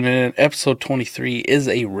everybody tuning in. Episode 23 is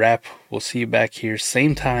a wrap. We'll see you back here,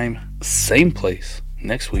 same time, same place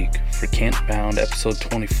next week for Canton Bound episode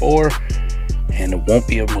 24. And it won't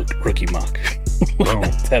be a rookie mock. We'll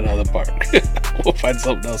hit that out of the park. We'll find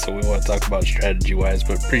something else that we want to talk about strategy-wise,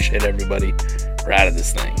 but appreciate everybody. We're out of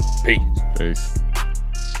this thing. Peace.